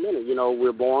about a minute. You know,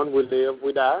 we're born, we live,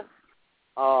 we die,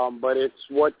 but it's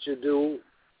what you do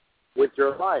with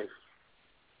your life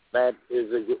that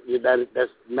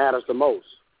matters the most.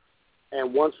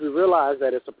 And once we realize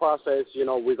that it's a process, you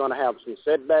know, we're going to have some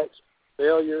setbacks,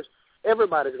 failures.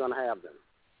 Everybody's going to have them.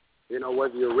 You know,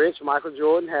 whether you're rich, Michael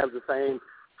Jordan has the same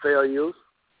failures,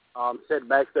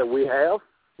 setbacks that we have.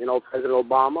 You know, President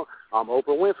Obama, Oprah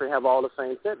Winfrey have all the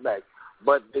same setbacks.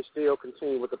 But they still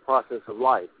continue with the process of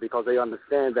life because they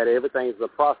understand that everything is a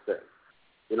process.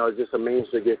 You know, it's just a means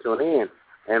to get to an end.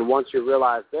 And once you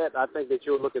realize that, I think that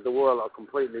you'll look at the world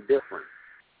completely different.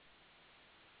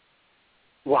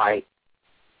 Right.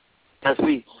 Because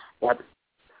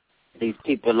these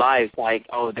people's lives, like,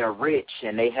 oh, they're rich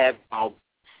and they have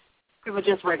people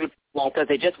just regular people because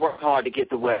they just work hard to get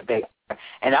to where they are.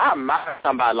 And I admire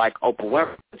somebody like Oprah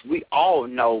Winfrey, because we all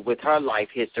know with her life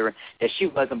history that she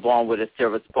wasn't born with a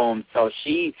silver spoon. So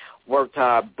she worked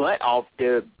her butt off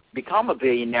to become a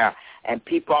billionaire. And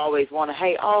people always want to,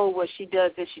 hey, oh, well, she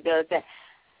does this, she does that.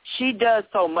 She does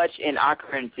so much in our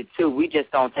community, too. We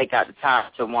just don't take out the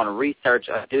time to want to research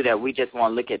or do that. We just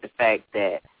want to look at the fact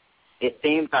that it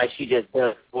seems like she just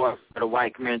does work for the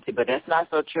white community, but that's not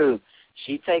so true.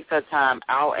 She takes her time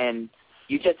out, and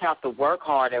you just have to work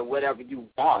hard at whatever you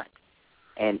want.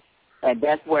 And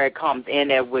that's where it comes in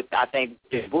there with, I think,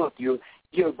 this book. You're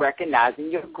recognizing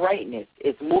your greatness.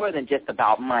 It's more than just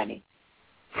about money.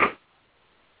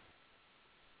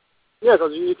 Yeah,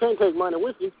 because you can't take money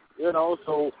with you, you know.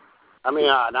 So, I mean,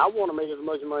 I want to make as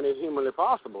much money as humanly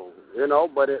possible, you know.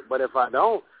 But if I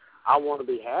don't, I want to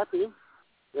be happy.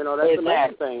 You know, that's the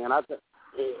main thing. And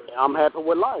I'm happy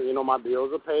with life. You know, my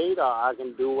bills are paid. I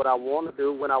can do what I want to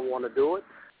do when I want to do it.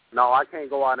 No, I can't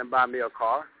go out and buy me a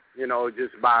car, you know,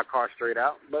 just buy a car straight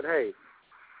out. But, hey,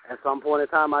 at some point in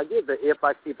time I get there if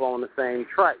I keep on the same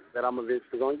track that I'm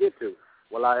eventually going to get to.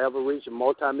 Will I ever reach a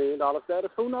multi-million-dollar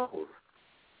status? Who knows?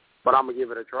 But I'm going to give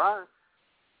it a try.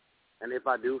 And if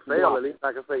I do fail, at least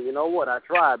I can say, you know what, I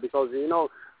tried. Because, you know,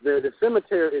 the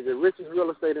cemetery is the richest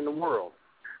real estate in the world.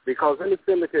 Because in the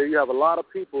cemetery you have a lot of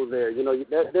people there. You know,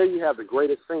 there you have the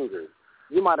greatest singers.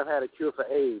 You might have had a cure for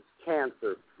AIDS,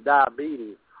 cancer,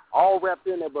 diabetes, all wrapped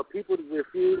in there, but people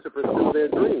refuse to pursue their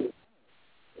dreams.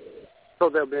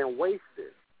 So they're being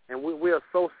wasted. And we are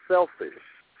so selfish,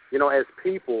 you know, as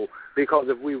people, because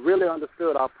if we really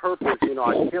understood our purpose, you know,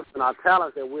 our gifts and our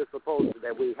talents that we're supposed to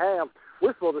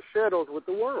share those with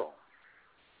the world.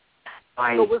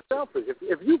 Right. So we're selfish.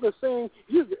 If you can sing,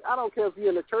 I don't care if you're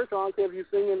in the church, I don't care if you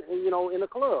sing in a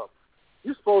club.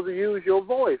 You're supposed to use your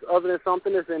voice other than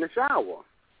something that's in the shower.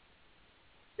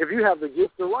 If you have the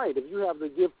gift to write, if you have the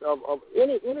gift of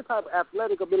any type of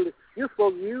athletic ability, you're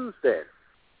supposed to use that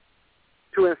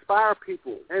to inspire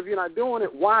people. And if you're not doing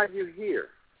it, why are you here?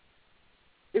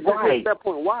 If you get to that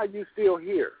point, why are you still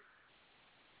here?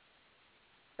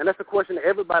 And that's a question that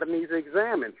everybody needs to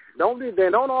examine. Don't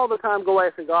all the time go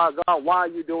asking God, why are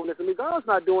you doing this? I mean, God's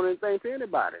not doing anything to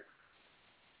anybody.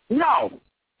 No.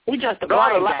 He just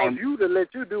God allows you to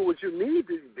let you do what you need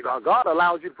to. God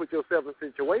allows you to put yourself in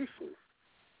situations.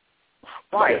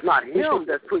 Right. It's not him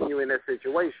that's putting you in that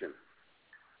situation.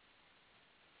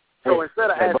 So instead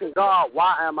of asking God,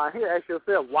 why am I here, ask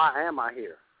yourself, why am I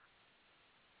here?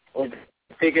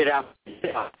 Figure it out.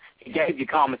 He gave you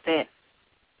common sense.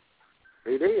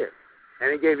 He did.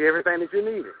 And he gave you everything that you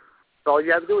needed. So all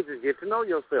you have to do is just get to know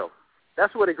yourself.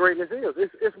 That's what the greatness is.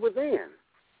 It's within.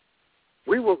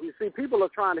 You see, people are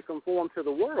trying to conform to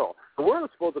the world. The world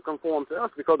is supposed to conform to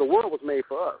us because the world was made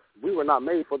for us. We were not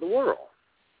made for the world.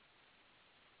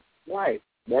 Right.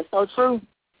 That's so true.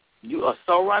 You are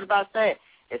so right about that,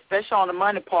 especially on the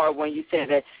money part when you said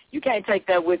that you can't take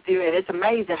that with you. And it's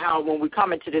amazing how when we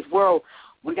come into this world,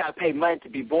 we got to pay money to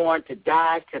be born, to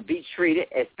die, to be treated,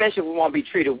 especially if we want to be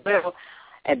treated well.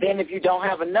 And then if you don't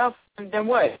have enough, then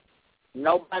what?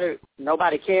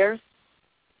 Nobody cares.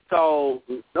 So,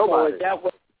 nobody. Is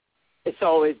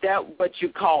that what you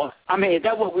call? I mean, is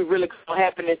that what we really call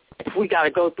happiness? If we got to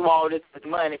go through all this with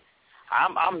money,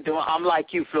 I'm like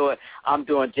you, Floyd. I'm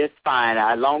doing just fine.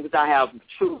 As long as I have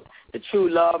the true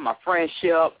love, my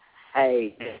friendship,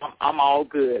 hey, I'm all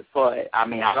good for it. I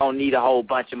mean, I don't need a whole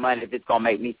bunch of money if it's gonna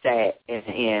make me sad in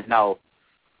the end. No.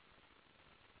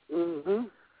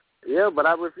 Yeah, but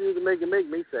I refuse to make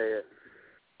me sad.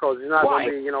 Because it's not going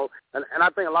to be, and I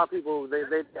think a lot of people, they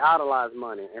idolize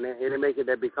money, and they make it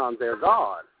that becomes their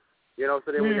God.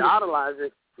 So then when you idolize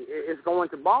it, it's going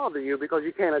to bother you because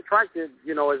you can't attract it,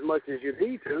 as much as you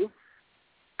need to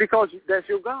because that's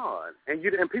your God. And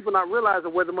people not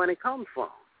realizing where the money comes from.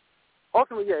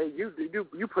 Ultimately, yeah,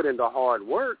 you put in the hard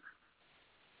work,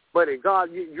 but God,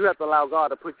 you have to allow God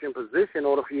to put you in position in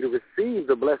order for you to receive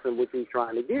the blessing which he's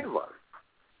trying to give us.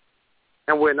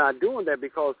 And we're not doing that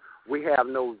because we have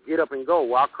no get up and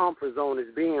go. Our comfort zone is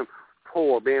being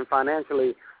poor, being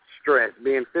financially stressed,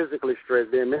 being physically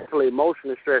stressed, being mentally,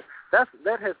 emotionally stressed. That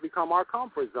has become our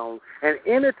comfort zone. And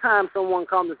anytime someone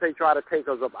comes and try to take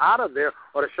us up out of there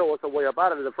or to show us a way up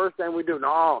out of it, the first thing we do,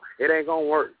 no, it ain't going to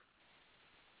work.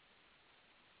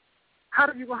 How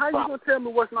you going to tell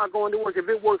me what's not going to work? If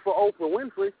it worked for Oprah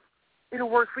Winfrey, it'll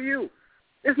work for you.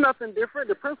 It's nothing different.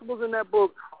 The principles in that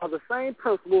book are the same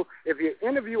principles. If you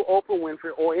interview Oprah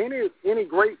Winfrey or any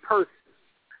great person,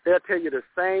 they'll tell you the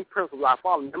same principles. I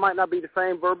follow them. It might not be the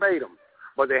same verbatim,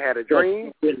 but they had a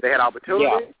dream. They had opportunity.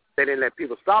 Yeah. They didn't let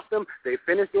people stop them. They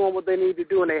finished doing what they needed to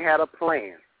do, and they had a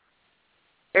plan.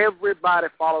 Everybody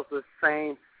follows the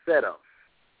same setup.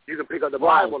 You can pick up the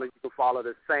Bible and you can follow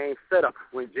the same setup.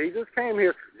 When Jesus came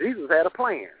here, Jesus had a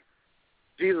plan.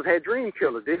 Jesus had dream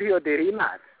killers. Did he or did he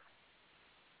not?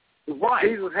 Right.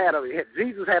 Jesus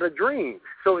had a dream.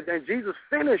 So then Jesus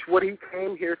finished what he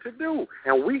came here to do.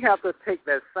 And we have to take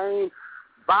that same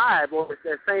vibe or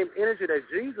that same energy that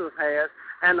Jesus has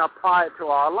and apply it to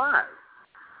our lives.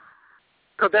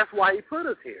 Because that's why he put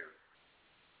us here,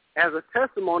 as a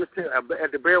testimony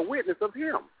to bear witness of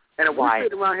him. And if we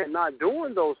sit around here not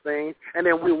doing those things, and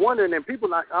then we're wondering, and people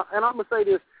not, and I'm gonna say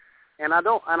this, and I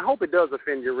hope it does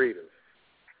offend your readers.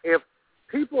 If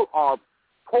people are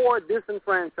poor,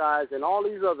 disenfranchised, and all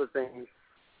these other things,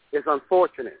 it's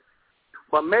unfortunate.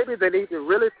 But maybe they need to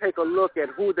really take a look at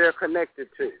who they're connected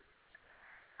to.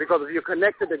 Because if you're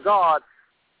connected to God,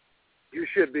 you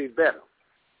should be better.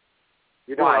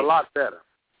 You're doing a lot better.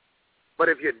 But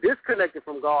if you're disconnected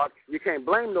from God, you can't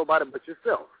blame nobody but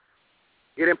yourself.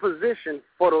 Get in position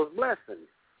for those blessings.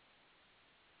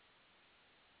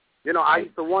 I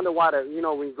used to wonder why when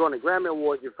you go to Grammy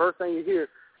Awards, the first thing you hear,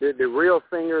 the real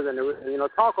singers and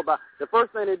talk about, the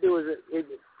first thing they do is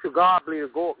to God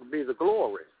be the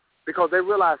glory, because they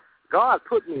realize God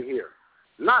put me here,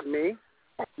 not me.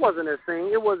 It wasn't a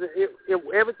thing. It wasn't.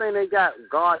 Everything they got,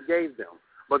 God gave them,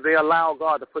 but they allowed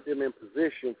God to put them in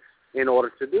position in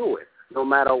order to do it, no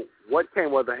matter what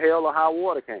came, whether hell or high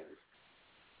water came,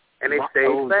 and they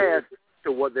stayed fast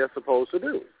to what they're supposed to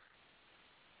do.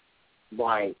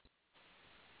 Right.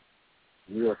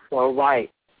 You're so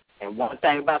right. And one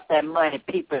thing about that money,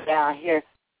 people down here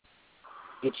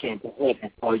get you into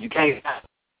heaven. So you can't get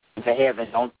into heaven.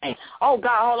 Don't think, oh,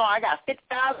 God, hold on, I got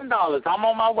 $50,000. I'm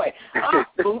on my way.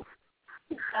 Go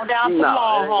down to the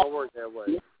long haul.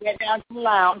 Get down to the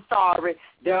line. I'm sorry.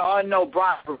 There are no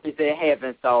briberies in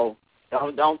heaven, so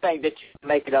don't think that you can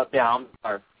make it up there. I'm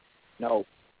sorry. No.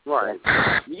 Right.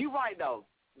 You're right, though.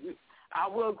 I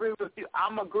will agree with you.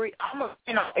 I'm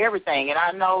everything, and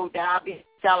I know that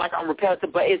sound like I'm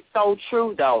repetitive, but it's so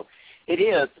true, though. It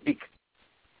is, because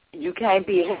you can't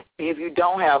be happy if you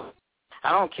don't have.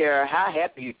 I don't care how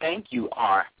happy you think you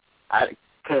are,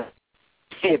 because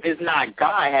if it's not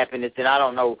God happiness, then I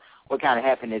don't know what kind of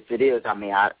happiness it is. I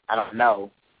mean, I don't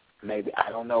know. Maybe I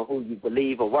don't know who you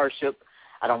believe or worship.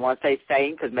 I don't want to say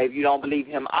Satan, because maybe you don't believe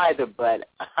him either, but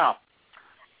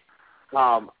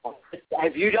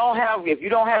If you don't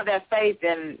have that faith,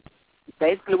 then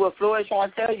basically what Floyd's trying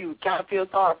to tell you, kind of feel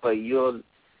sorry for you.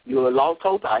 You're a lost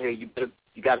hope out here. You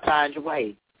got to find your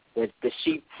way. The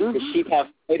sheep have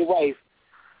strayed away.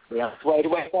 They have strayed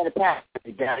away from the path.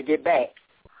 You got to get back.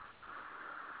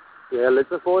 Yeah,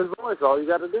 listen for his voice. All you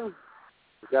got to do.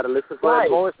 You got to listen for his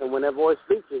voice, and when that voice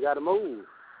speaks, you got to move.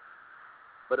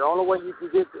 But the only way you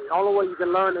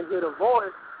can learn and hear the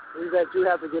voice is that you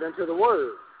have to get into the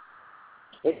Word.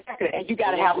 Exactly, and you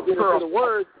got to have to get into the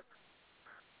Word.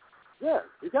 Yeah,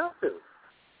 you got to.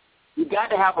 You got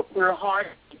to have a pure heart.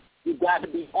 You got to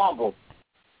be humble.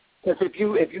 Because if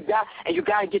you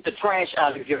got to get the trash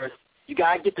out of yours. You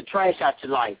got to get the trash out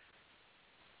your life.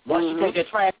 Once you take the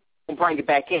trash and bring it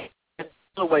back in, there's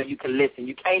no way you can listen.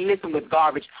 You can't listen with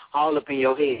garbage all up in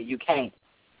your head. You can't.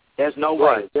 There's no way.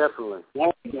 Right, definitely.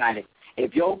 You got it.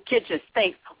 If your kitchen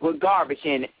stinks with garbage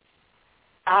in it,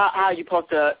 how you supposed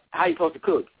to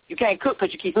cook? You can't cook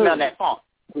because you keep smelling that funk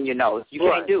in your nose. You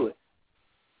can't do it.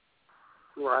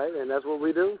 Right, and that's what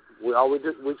we do. We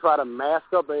try to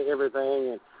mask up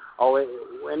everything,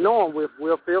 and knowing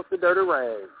we're filthy, dirty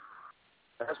rags.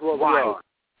 That's what we are.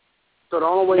 So the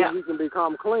only way we can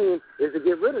become clean is to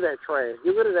get rid of that trash,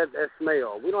 get rid of that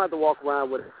smell. We don't have to walk around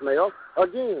with a smell.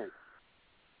 Again,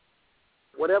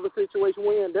 whatever situation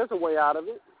we're in, there's a way out of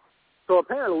it. So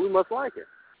apparently we must like it.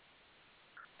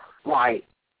 Right.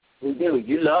 We do.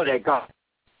 You love that God.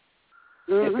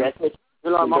 Mm-hmm. That's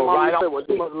what my mom said, well,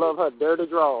 you must love her dirty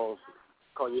drawers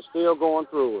because you're still going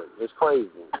through it. It's crazy.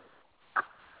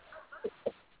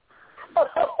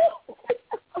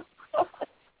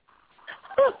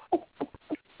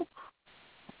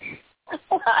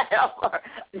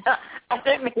 I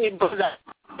didn't mean but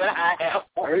I have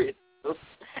heard.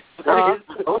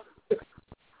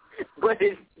 But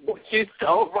you're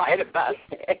so right about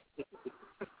that.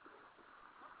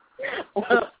 That's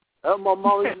what my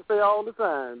mom used to say all the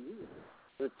time.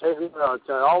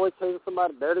 Always chasing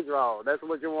somebody's dirty draw. That's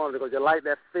what you want because you like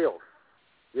that filth.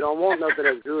 You don't want nothing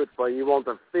that's good for you. You want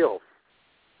the filth.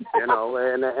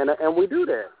 And we do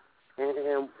that.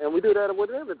 And we do that with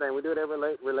everything. We do that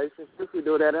in relationships. We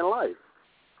do that in life.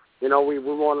 We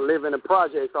want to live in the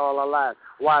projects all our lives.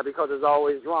 Why? Because there's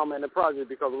always drama in the project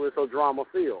because we're so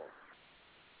drama-filled.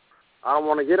 I don't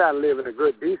want to get out and live in a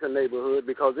good, decent neighborhood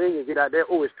because then you get out there,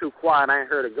 it's too quiet, I ain't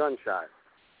heard a gunshot.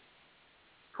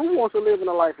 Who wants to live in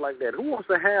a life like that? Who wants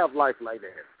to have life like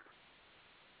that?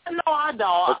 No, I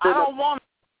don't. I don't want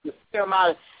to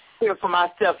fear for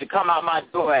myself to come out my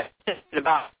door and think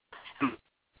about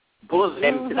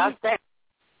bullying because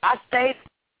I stayed.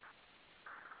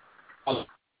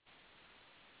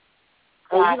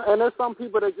 And there's some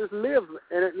people that just live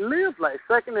like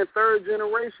second and third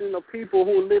generation of people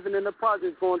who are living in the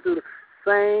projects going through the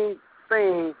same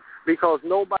thing because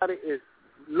nobody is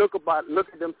look at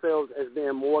themselves as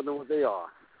being more than what they are.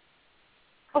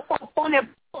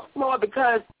 More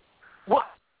because what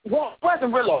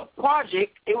wasn't really a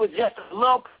project. It was just a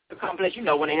little complex.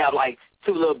 When they have like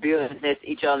two little buildings next to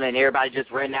each other and everybody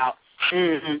just renting out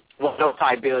one of those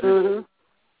type buildings. Mm-hmm.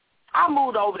 I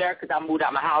moved over there because I moved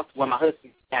out my house when my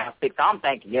husband was down sick. So I'm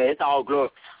thinking, it's all glory.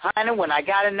 Honey, when I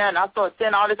got in there and I started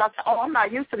seeing all this, I said, I'm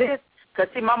not used to this. Because,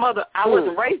 see, my mother, I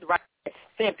wasn't raised right.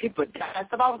 Seeing people die and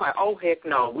stuff, I was like, heck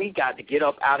no, we got to get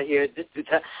up out of here.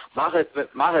 My husband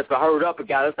hurried up and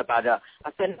got us up out there.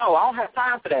 I said, no, I don't have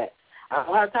time for that. I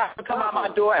don't have time to come out my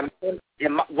door and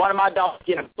one of my dogs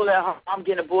getting a bullet at home. I'm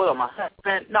getting a bullet on my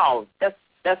husband. No, that's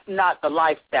not the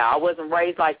lifestyle. I wasn't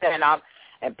raised like that,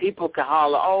 and people can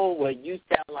holler, well, you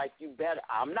sound like you better.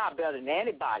 I'm not better than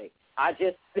anybody. I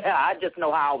just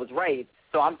know how I was raised,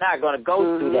 so I'm not going to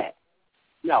go through that.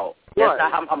 No, that's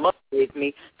not how my mother raised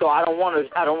me. So I don't want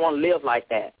to live like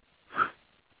that.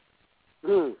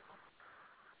 Yeah,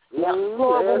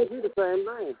 it's the same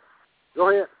thing. Go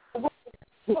ahead.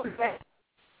 What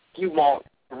you want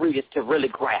readers to really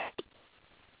grasp?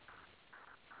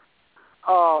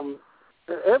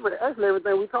 Actually,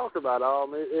 everything we talked about,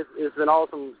 it's been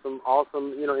some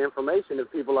awesome, information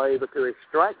that people are able to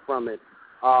extract from it.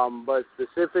 But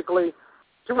specifically,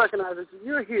 to recognize that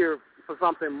you're here for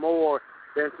something more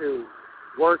than to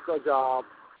work a job,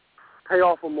 pay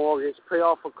off a mortgage, pay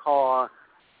off a car,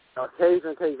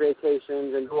 occasionally take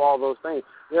vacations, and do all those things.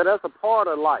 Yeah, that's a part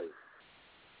of life.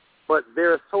 But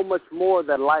there's so much more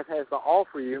that life has to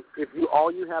offer you if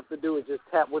all you have to do is just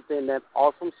tap within that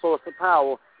awesome source of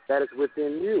power that is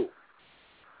within you.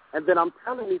 And then I'm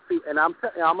telling you, and I'm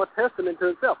a testament to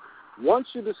itself. Once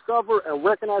you discover and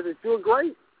recognize that you're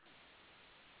great,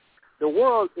 the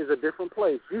world is a different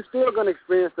place. You're still going to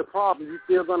experience the problems. You're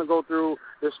still going to go through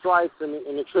the stripes and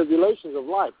the tribulations of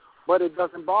life. but it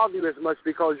doesn't bother you as much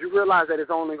because you realize that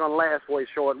it's only going to last for a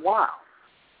short while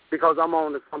because I'm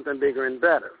on to something bigger and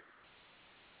better.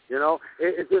 You know,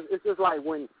 it's just like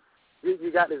when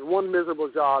you got this one miserable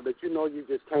job that you know you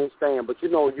just can't stand, but you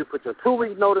know you put your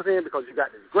 2-week notice in because you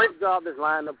got this great job that's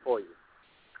lined up for you.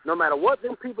 No matter what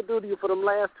them people do to you for them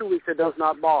last 2 weeks, it does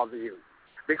not bother you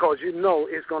because you know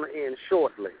it's going to end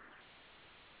shortly.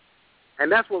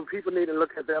 And that's what people need to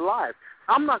look at their life.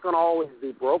 I'm not going to always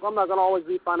be broke. I'm not going to always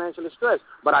be financially stressed,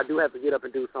 but I do have to get up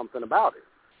and do something about it.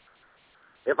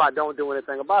 If I don't do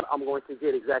anything about it, I'm going to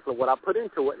get exactly what I put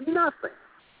into it, nothing.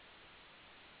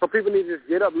 So people need to just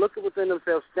get up, look within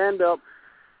themselves, stand up,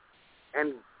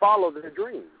 and follow their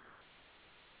dreams.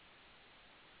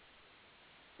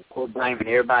 We're blaming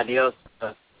everybody else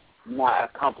for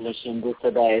not accomplishing this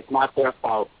today. It's not their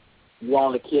fault. You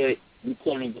only kid. You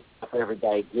killing yourself every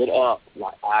day. Get up.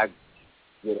 Like I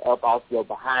get up off your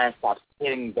behind. Stop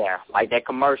sitting there. Like that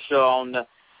commercial on the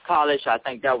college. I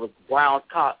think that was Brown's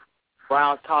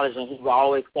College, and he would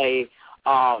always say,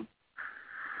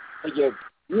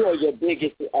 you are your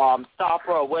biggest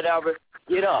stopper or whatever.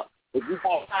 Get up. If you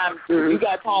got time, if you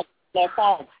got time on that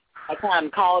phone, got time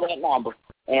to call that number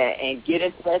and get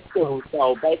into that school.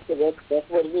 So basically, that's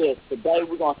what it is. Today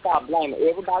we're gonna stop blaming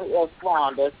everybody else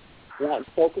around us. You have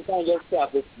to focus on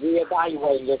yourself. It's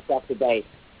reevaluating yourself today.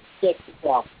 Check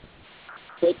yourself.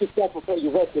 Check yourself before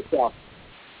you wreck yourself.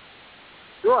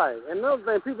 Right. And another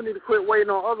thing, people need to quit waiting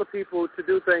on other people to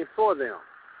do things for them.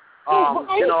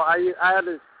 You know, I had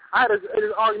this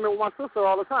argument with my sister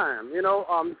all the time. You know,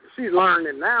 she's learning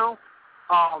it now.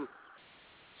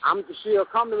 She'll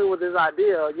come to me with this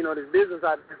idea, you know, this business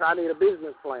idea. I need a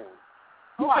business plan.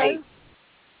 Right. Okay.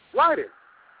 Write it.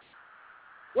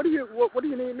 What do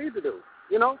you need me to do?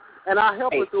 You know, and I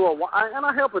help her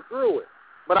through it.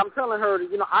 But I'm telling her,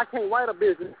 you know, I can't write a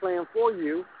business plan for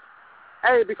you,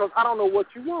 because I don't know what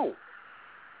you want.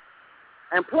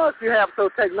 And plus,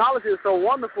 technology is so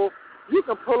wonderful. You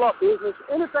can pull up business,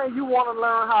 anything you want to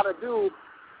learn how to do,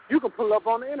 you can pull up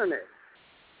on the internet,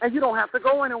 and you don't have to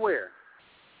go anywhere.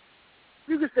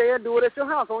 You can stay and do it at your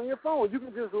house on your phone. You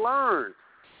can just learn.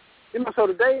 You know, so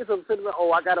the days of sitting there,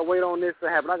 I got to wait on this to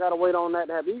happen, I got to wait on that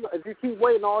to happen. If you keep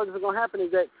waiting, all that's going to happen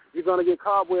is that you're going to get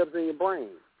cobwebs in your brain,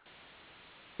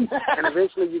 and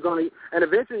eventually you're going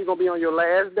to be on your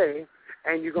last day,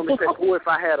 and you're going to be saying, if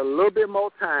I had a little bit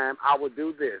more time, I would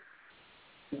do this.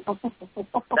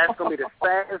 That's going to be the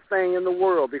saddest thing in the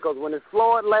world, because when it's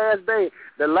Floyd last day,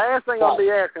 the last thing I'll be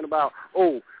asking about,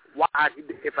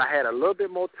 if I had a little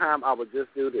bit more time, I would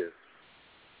just do this.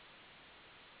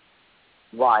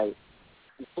 Right.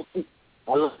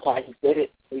 I look like he said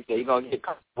it. He said you're going to get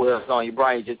cobwebs on your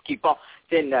brain. Just keep on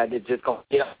sitting there. They're just going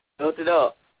to build it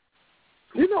up.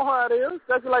 You know how it is.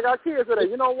 That's like our kids today.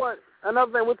 You know what?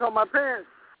 Another thing we're talking about, parents,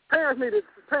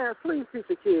 please teach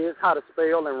the kids how to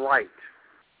spell and write.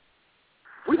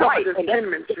 We talk about this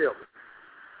penmanship.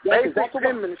 Basic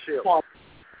penmanship.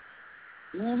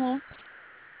 Mm-hmm.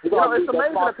 You know, it's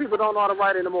amazing that people don't know how to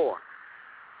write anymore.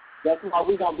 That's why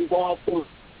we're going to be going through.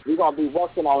 We're going to be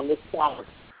working on this summer.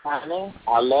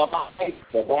 I love my paper.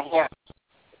 They have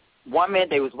 1 minute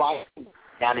they was writing.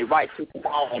 Now they write 2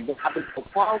 hours. And I've been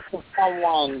surprised to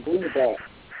someone read that.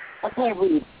 I can't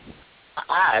read my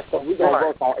eyes, so we're going to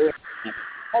work on everything.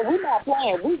 Oh, we're not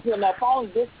playing. We're getting up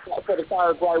on this for the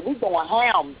 3rd grade. We're going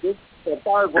ham this for the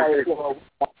 3rd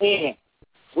grade.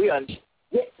 We are.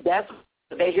 That's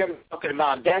what they hear me talking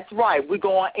about. That's right. We're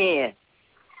going in.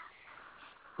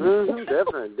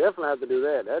 Definitely have to do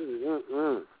that.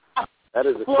 That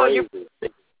is crazy.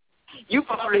 You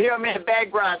probably hear me in the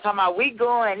background talking about we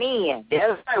going in.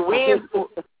 That's right. We're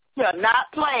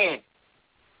not playing.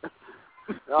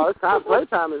 No, it's time.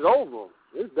 Playtime is over.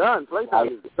 It's done. Playtime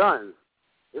is done.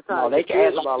 It's time to care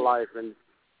about life and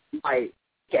act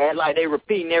like they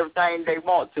repeating everything they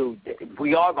want to.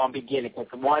 We are going to be getting it.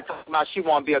 Because one talking about she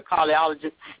want to be a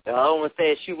cardiologist, the other one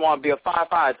says she want to be a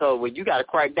firefighter. So, well, you got to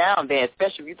crack down then,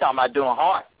 especially if you're talking about doing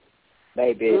heart,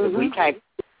 baby. Mm-hmm. We can't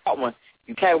do that one.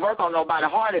 You can't work on nobody's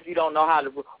heart if you don't know how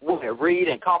to read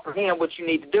and comprehend what you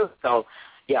need to do. So,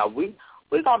 yeah, we're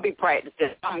going to be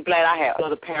practicing. I'm glad I have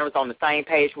other parents on the same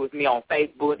page with me on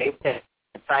Facebook. They said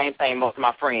the same thing, most of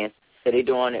my friends. So they're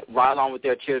doing it right along with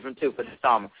their children, too, for the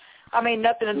summer. I mean,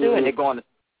 nothing to do, and they're going to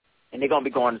be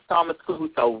going to summer school,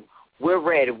 so we're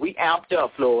ready. We amped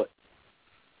up, Floyd.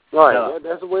 Right,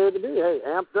 that's the way it to be. Hey,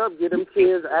 amped up, get them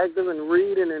kids active and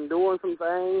reading and doing some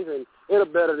things, and it'll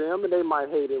better them, and they might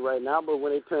hate it right now, but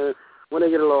when they get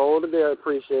a little older, they'll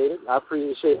appreciate it. I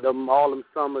appreciate them all them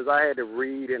summers. I had to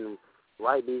read and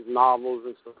write these novels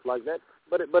and stuff like that,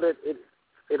 but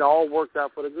it all worked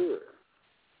out for the good.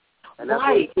 And that's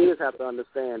what kids have to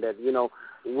understand, that,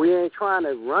 we ain't trying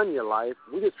to run your life.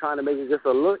 We're just trying to make it just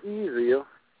a little easier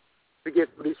to get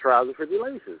through these trials and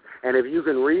tribulations. And if you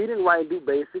can read and write and do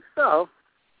basic stuff,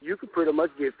 you can pretty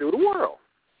much get through the world.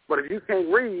 But if you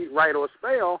can't read, write, or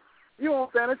spell, you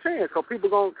won't stand a chance. So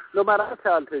people no matter how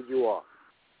talented you are,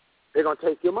 they're going to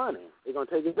take your money. They're going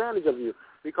to take advantage of you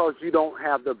because you don't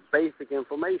have the basic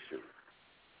information.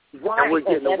 Right. And we're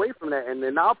getting away from that. And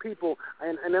then our people,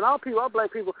 our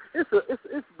black people, it's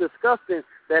disgusting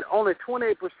that only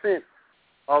 28%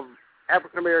 of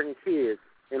African American kids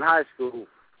in high school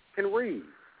can read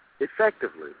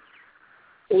effectively.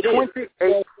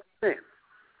 28%.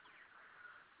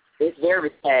 It's very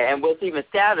sad. And what's even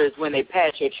sadder is when they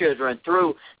pass your children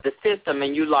through the system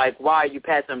and you like, why are you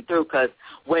passing them through? Because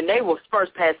when they were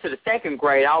first passed to the second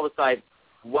grade, I was like,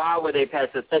 why were they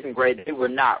passed to the second grade? They were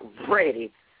not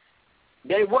ready.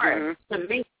 They weren't. Mm-hmm. To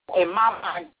me, in my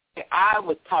mind, I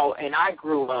was taught and I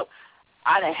grew up,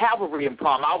 I didn't have a reading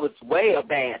problem. I was way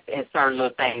advanced in certain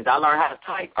little things. I learned how to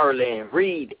type early and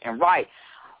read and write.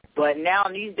 But now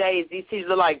these days, these teachers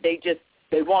are like they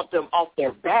want them off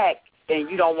their back, and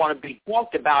you don't want to be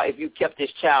talked about if you kept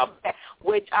this child back,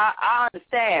 which I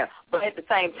understand. But at the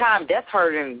same time, that's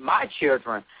hurting my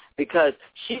children because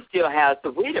she still has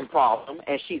the reading problem,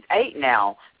 and she's 8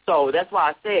 now. So that's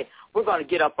why I said we're going to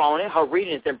get up on it. Her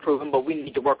reading is improving, but we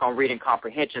need to work on reading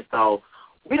comprehension. So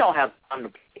we don't have time to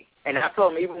play. And I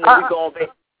told them, even when we go on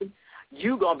vacation,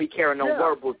 you going to be carrying no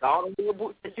workbooks. All the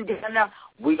workbooks that you get now,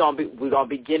 we're gonna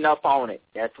be getting up on it.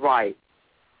 That's right.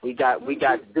 We got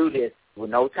to do this with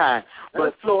no time.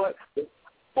 But, Floyd,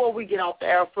 before we get off the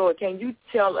air, Floyd, can you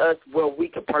tell us where we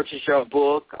can purchase your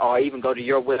book or even go to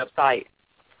your website?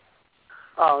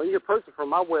 You can purchase from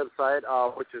my website,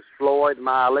 which is Floyd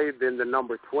Miley, then the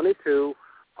number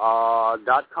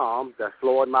 22.com. That's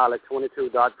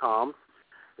FloydMiley22.com.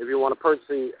 If you want to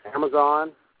purchase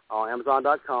Amazon,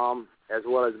 Amazon.com, as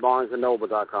well as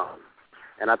BarnesandNoble.com.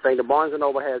 And I think the Barnes &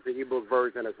 Noble has the ebook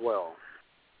version as well.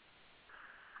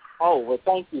 Oh, well,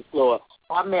 thank you, Floyd.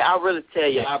 I mean, I really tell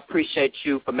you, I appreciate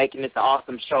you for making this an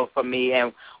awesome show for me,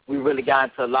 and we really got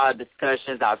into a lot of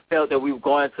discussions. I felt that we were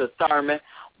going into a sermon,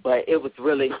 but it was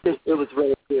really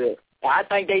good. I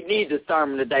think they need the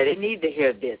sermon today. They need to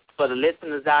hear this. For the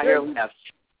listeners out here who have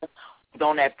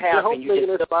on that path, and you just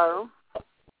inspire them.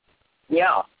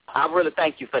 Yeah, I really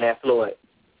thank you for that, Floyd.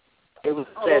 It was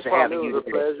a pleasure having you.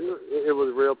 It was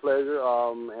a real pleasure,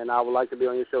 and I would like to be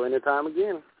on your show anytime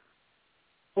again.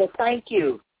 Well, thank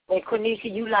you. And,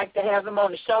 Quenisha, you like to have him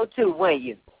on the show, too, wouldn't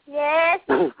you? Yes.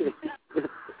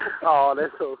 Oh,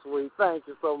 that's so sweet. Thank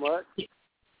you so much.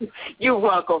 You're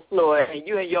welcome, Floyd, and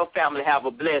you and your family have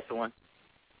a blessed one.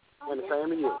 And the same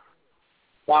to you.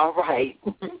 All right.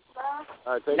 All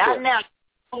right, take Not care. now,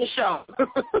 on the show.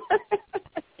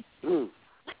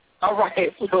 All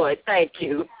right, Floyd, thank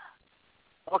you.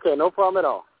 Okay, no problem at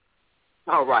all.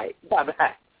 All right,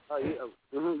 bye-bye.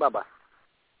 Bye-bye.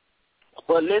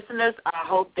 Well, listeners, I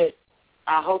hope that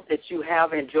you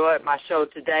have enjoyed my show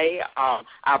today. I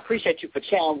appreciate you for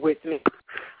chatting with me.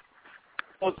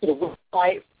 Go to the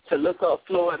website to look up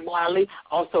Floyd Miley.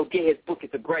 Also, get his book.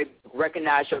 It's a great book,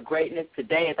 Recognize Your Greatness.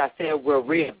 Today, as I said, we're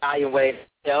reevaluating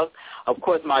ourselves. Of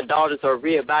course, my daughters are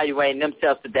reevaluating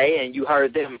themselves today, and you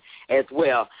heard them as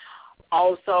well.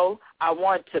 Also, I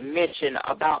want to mention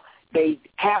about they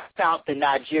have found the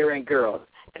Nigerian girls.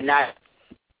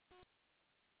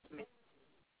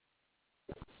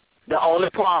 The only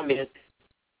problem is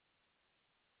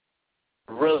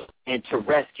really and to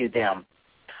rescue them.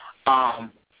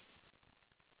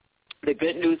 The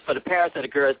good news for the parents of the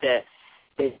girls that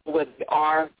they know what they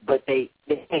are, but they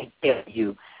can't tell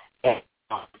you. And,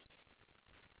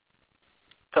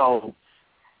 so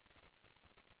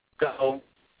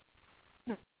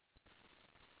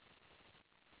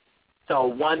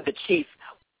one, the chief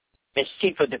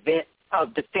of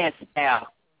defense now,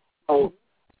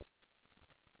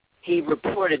 he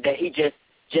reported that he just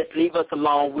leave us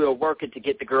alone. We're working to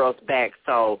get the girls back.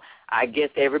 So I guess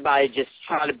everybody just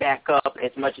try to back up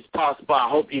as much as possible. I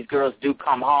hope these girls do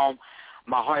come home.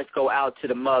 My hearts go out to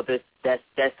the mothers. That's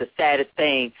the saddest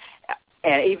thing.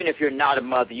 And even if you're not a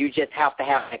mother, you just have to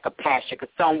have that compassion,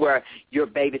 because somewhere you're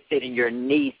babysitting your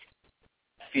niece,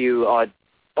 nephew, or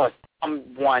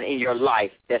someone in your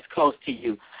life that's close to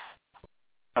you.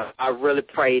 I really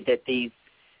pray that these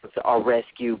are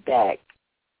rescued back.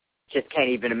 Just can't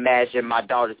even imagine my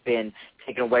daughter's been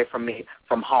taken away from me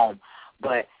from home.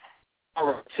 But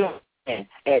tune in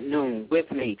at noon with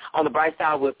me on the Bright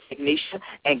Side with Technisha,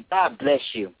 and God bless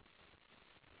you.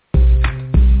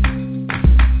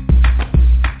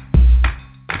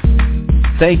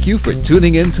 Thank you for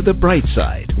tuning in to The Bright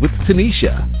Side with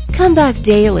Tanisha. Come back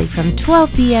daily from 12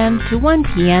 p.m. to 1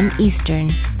 p.m. Eastern.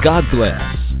 God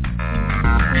bless.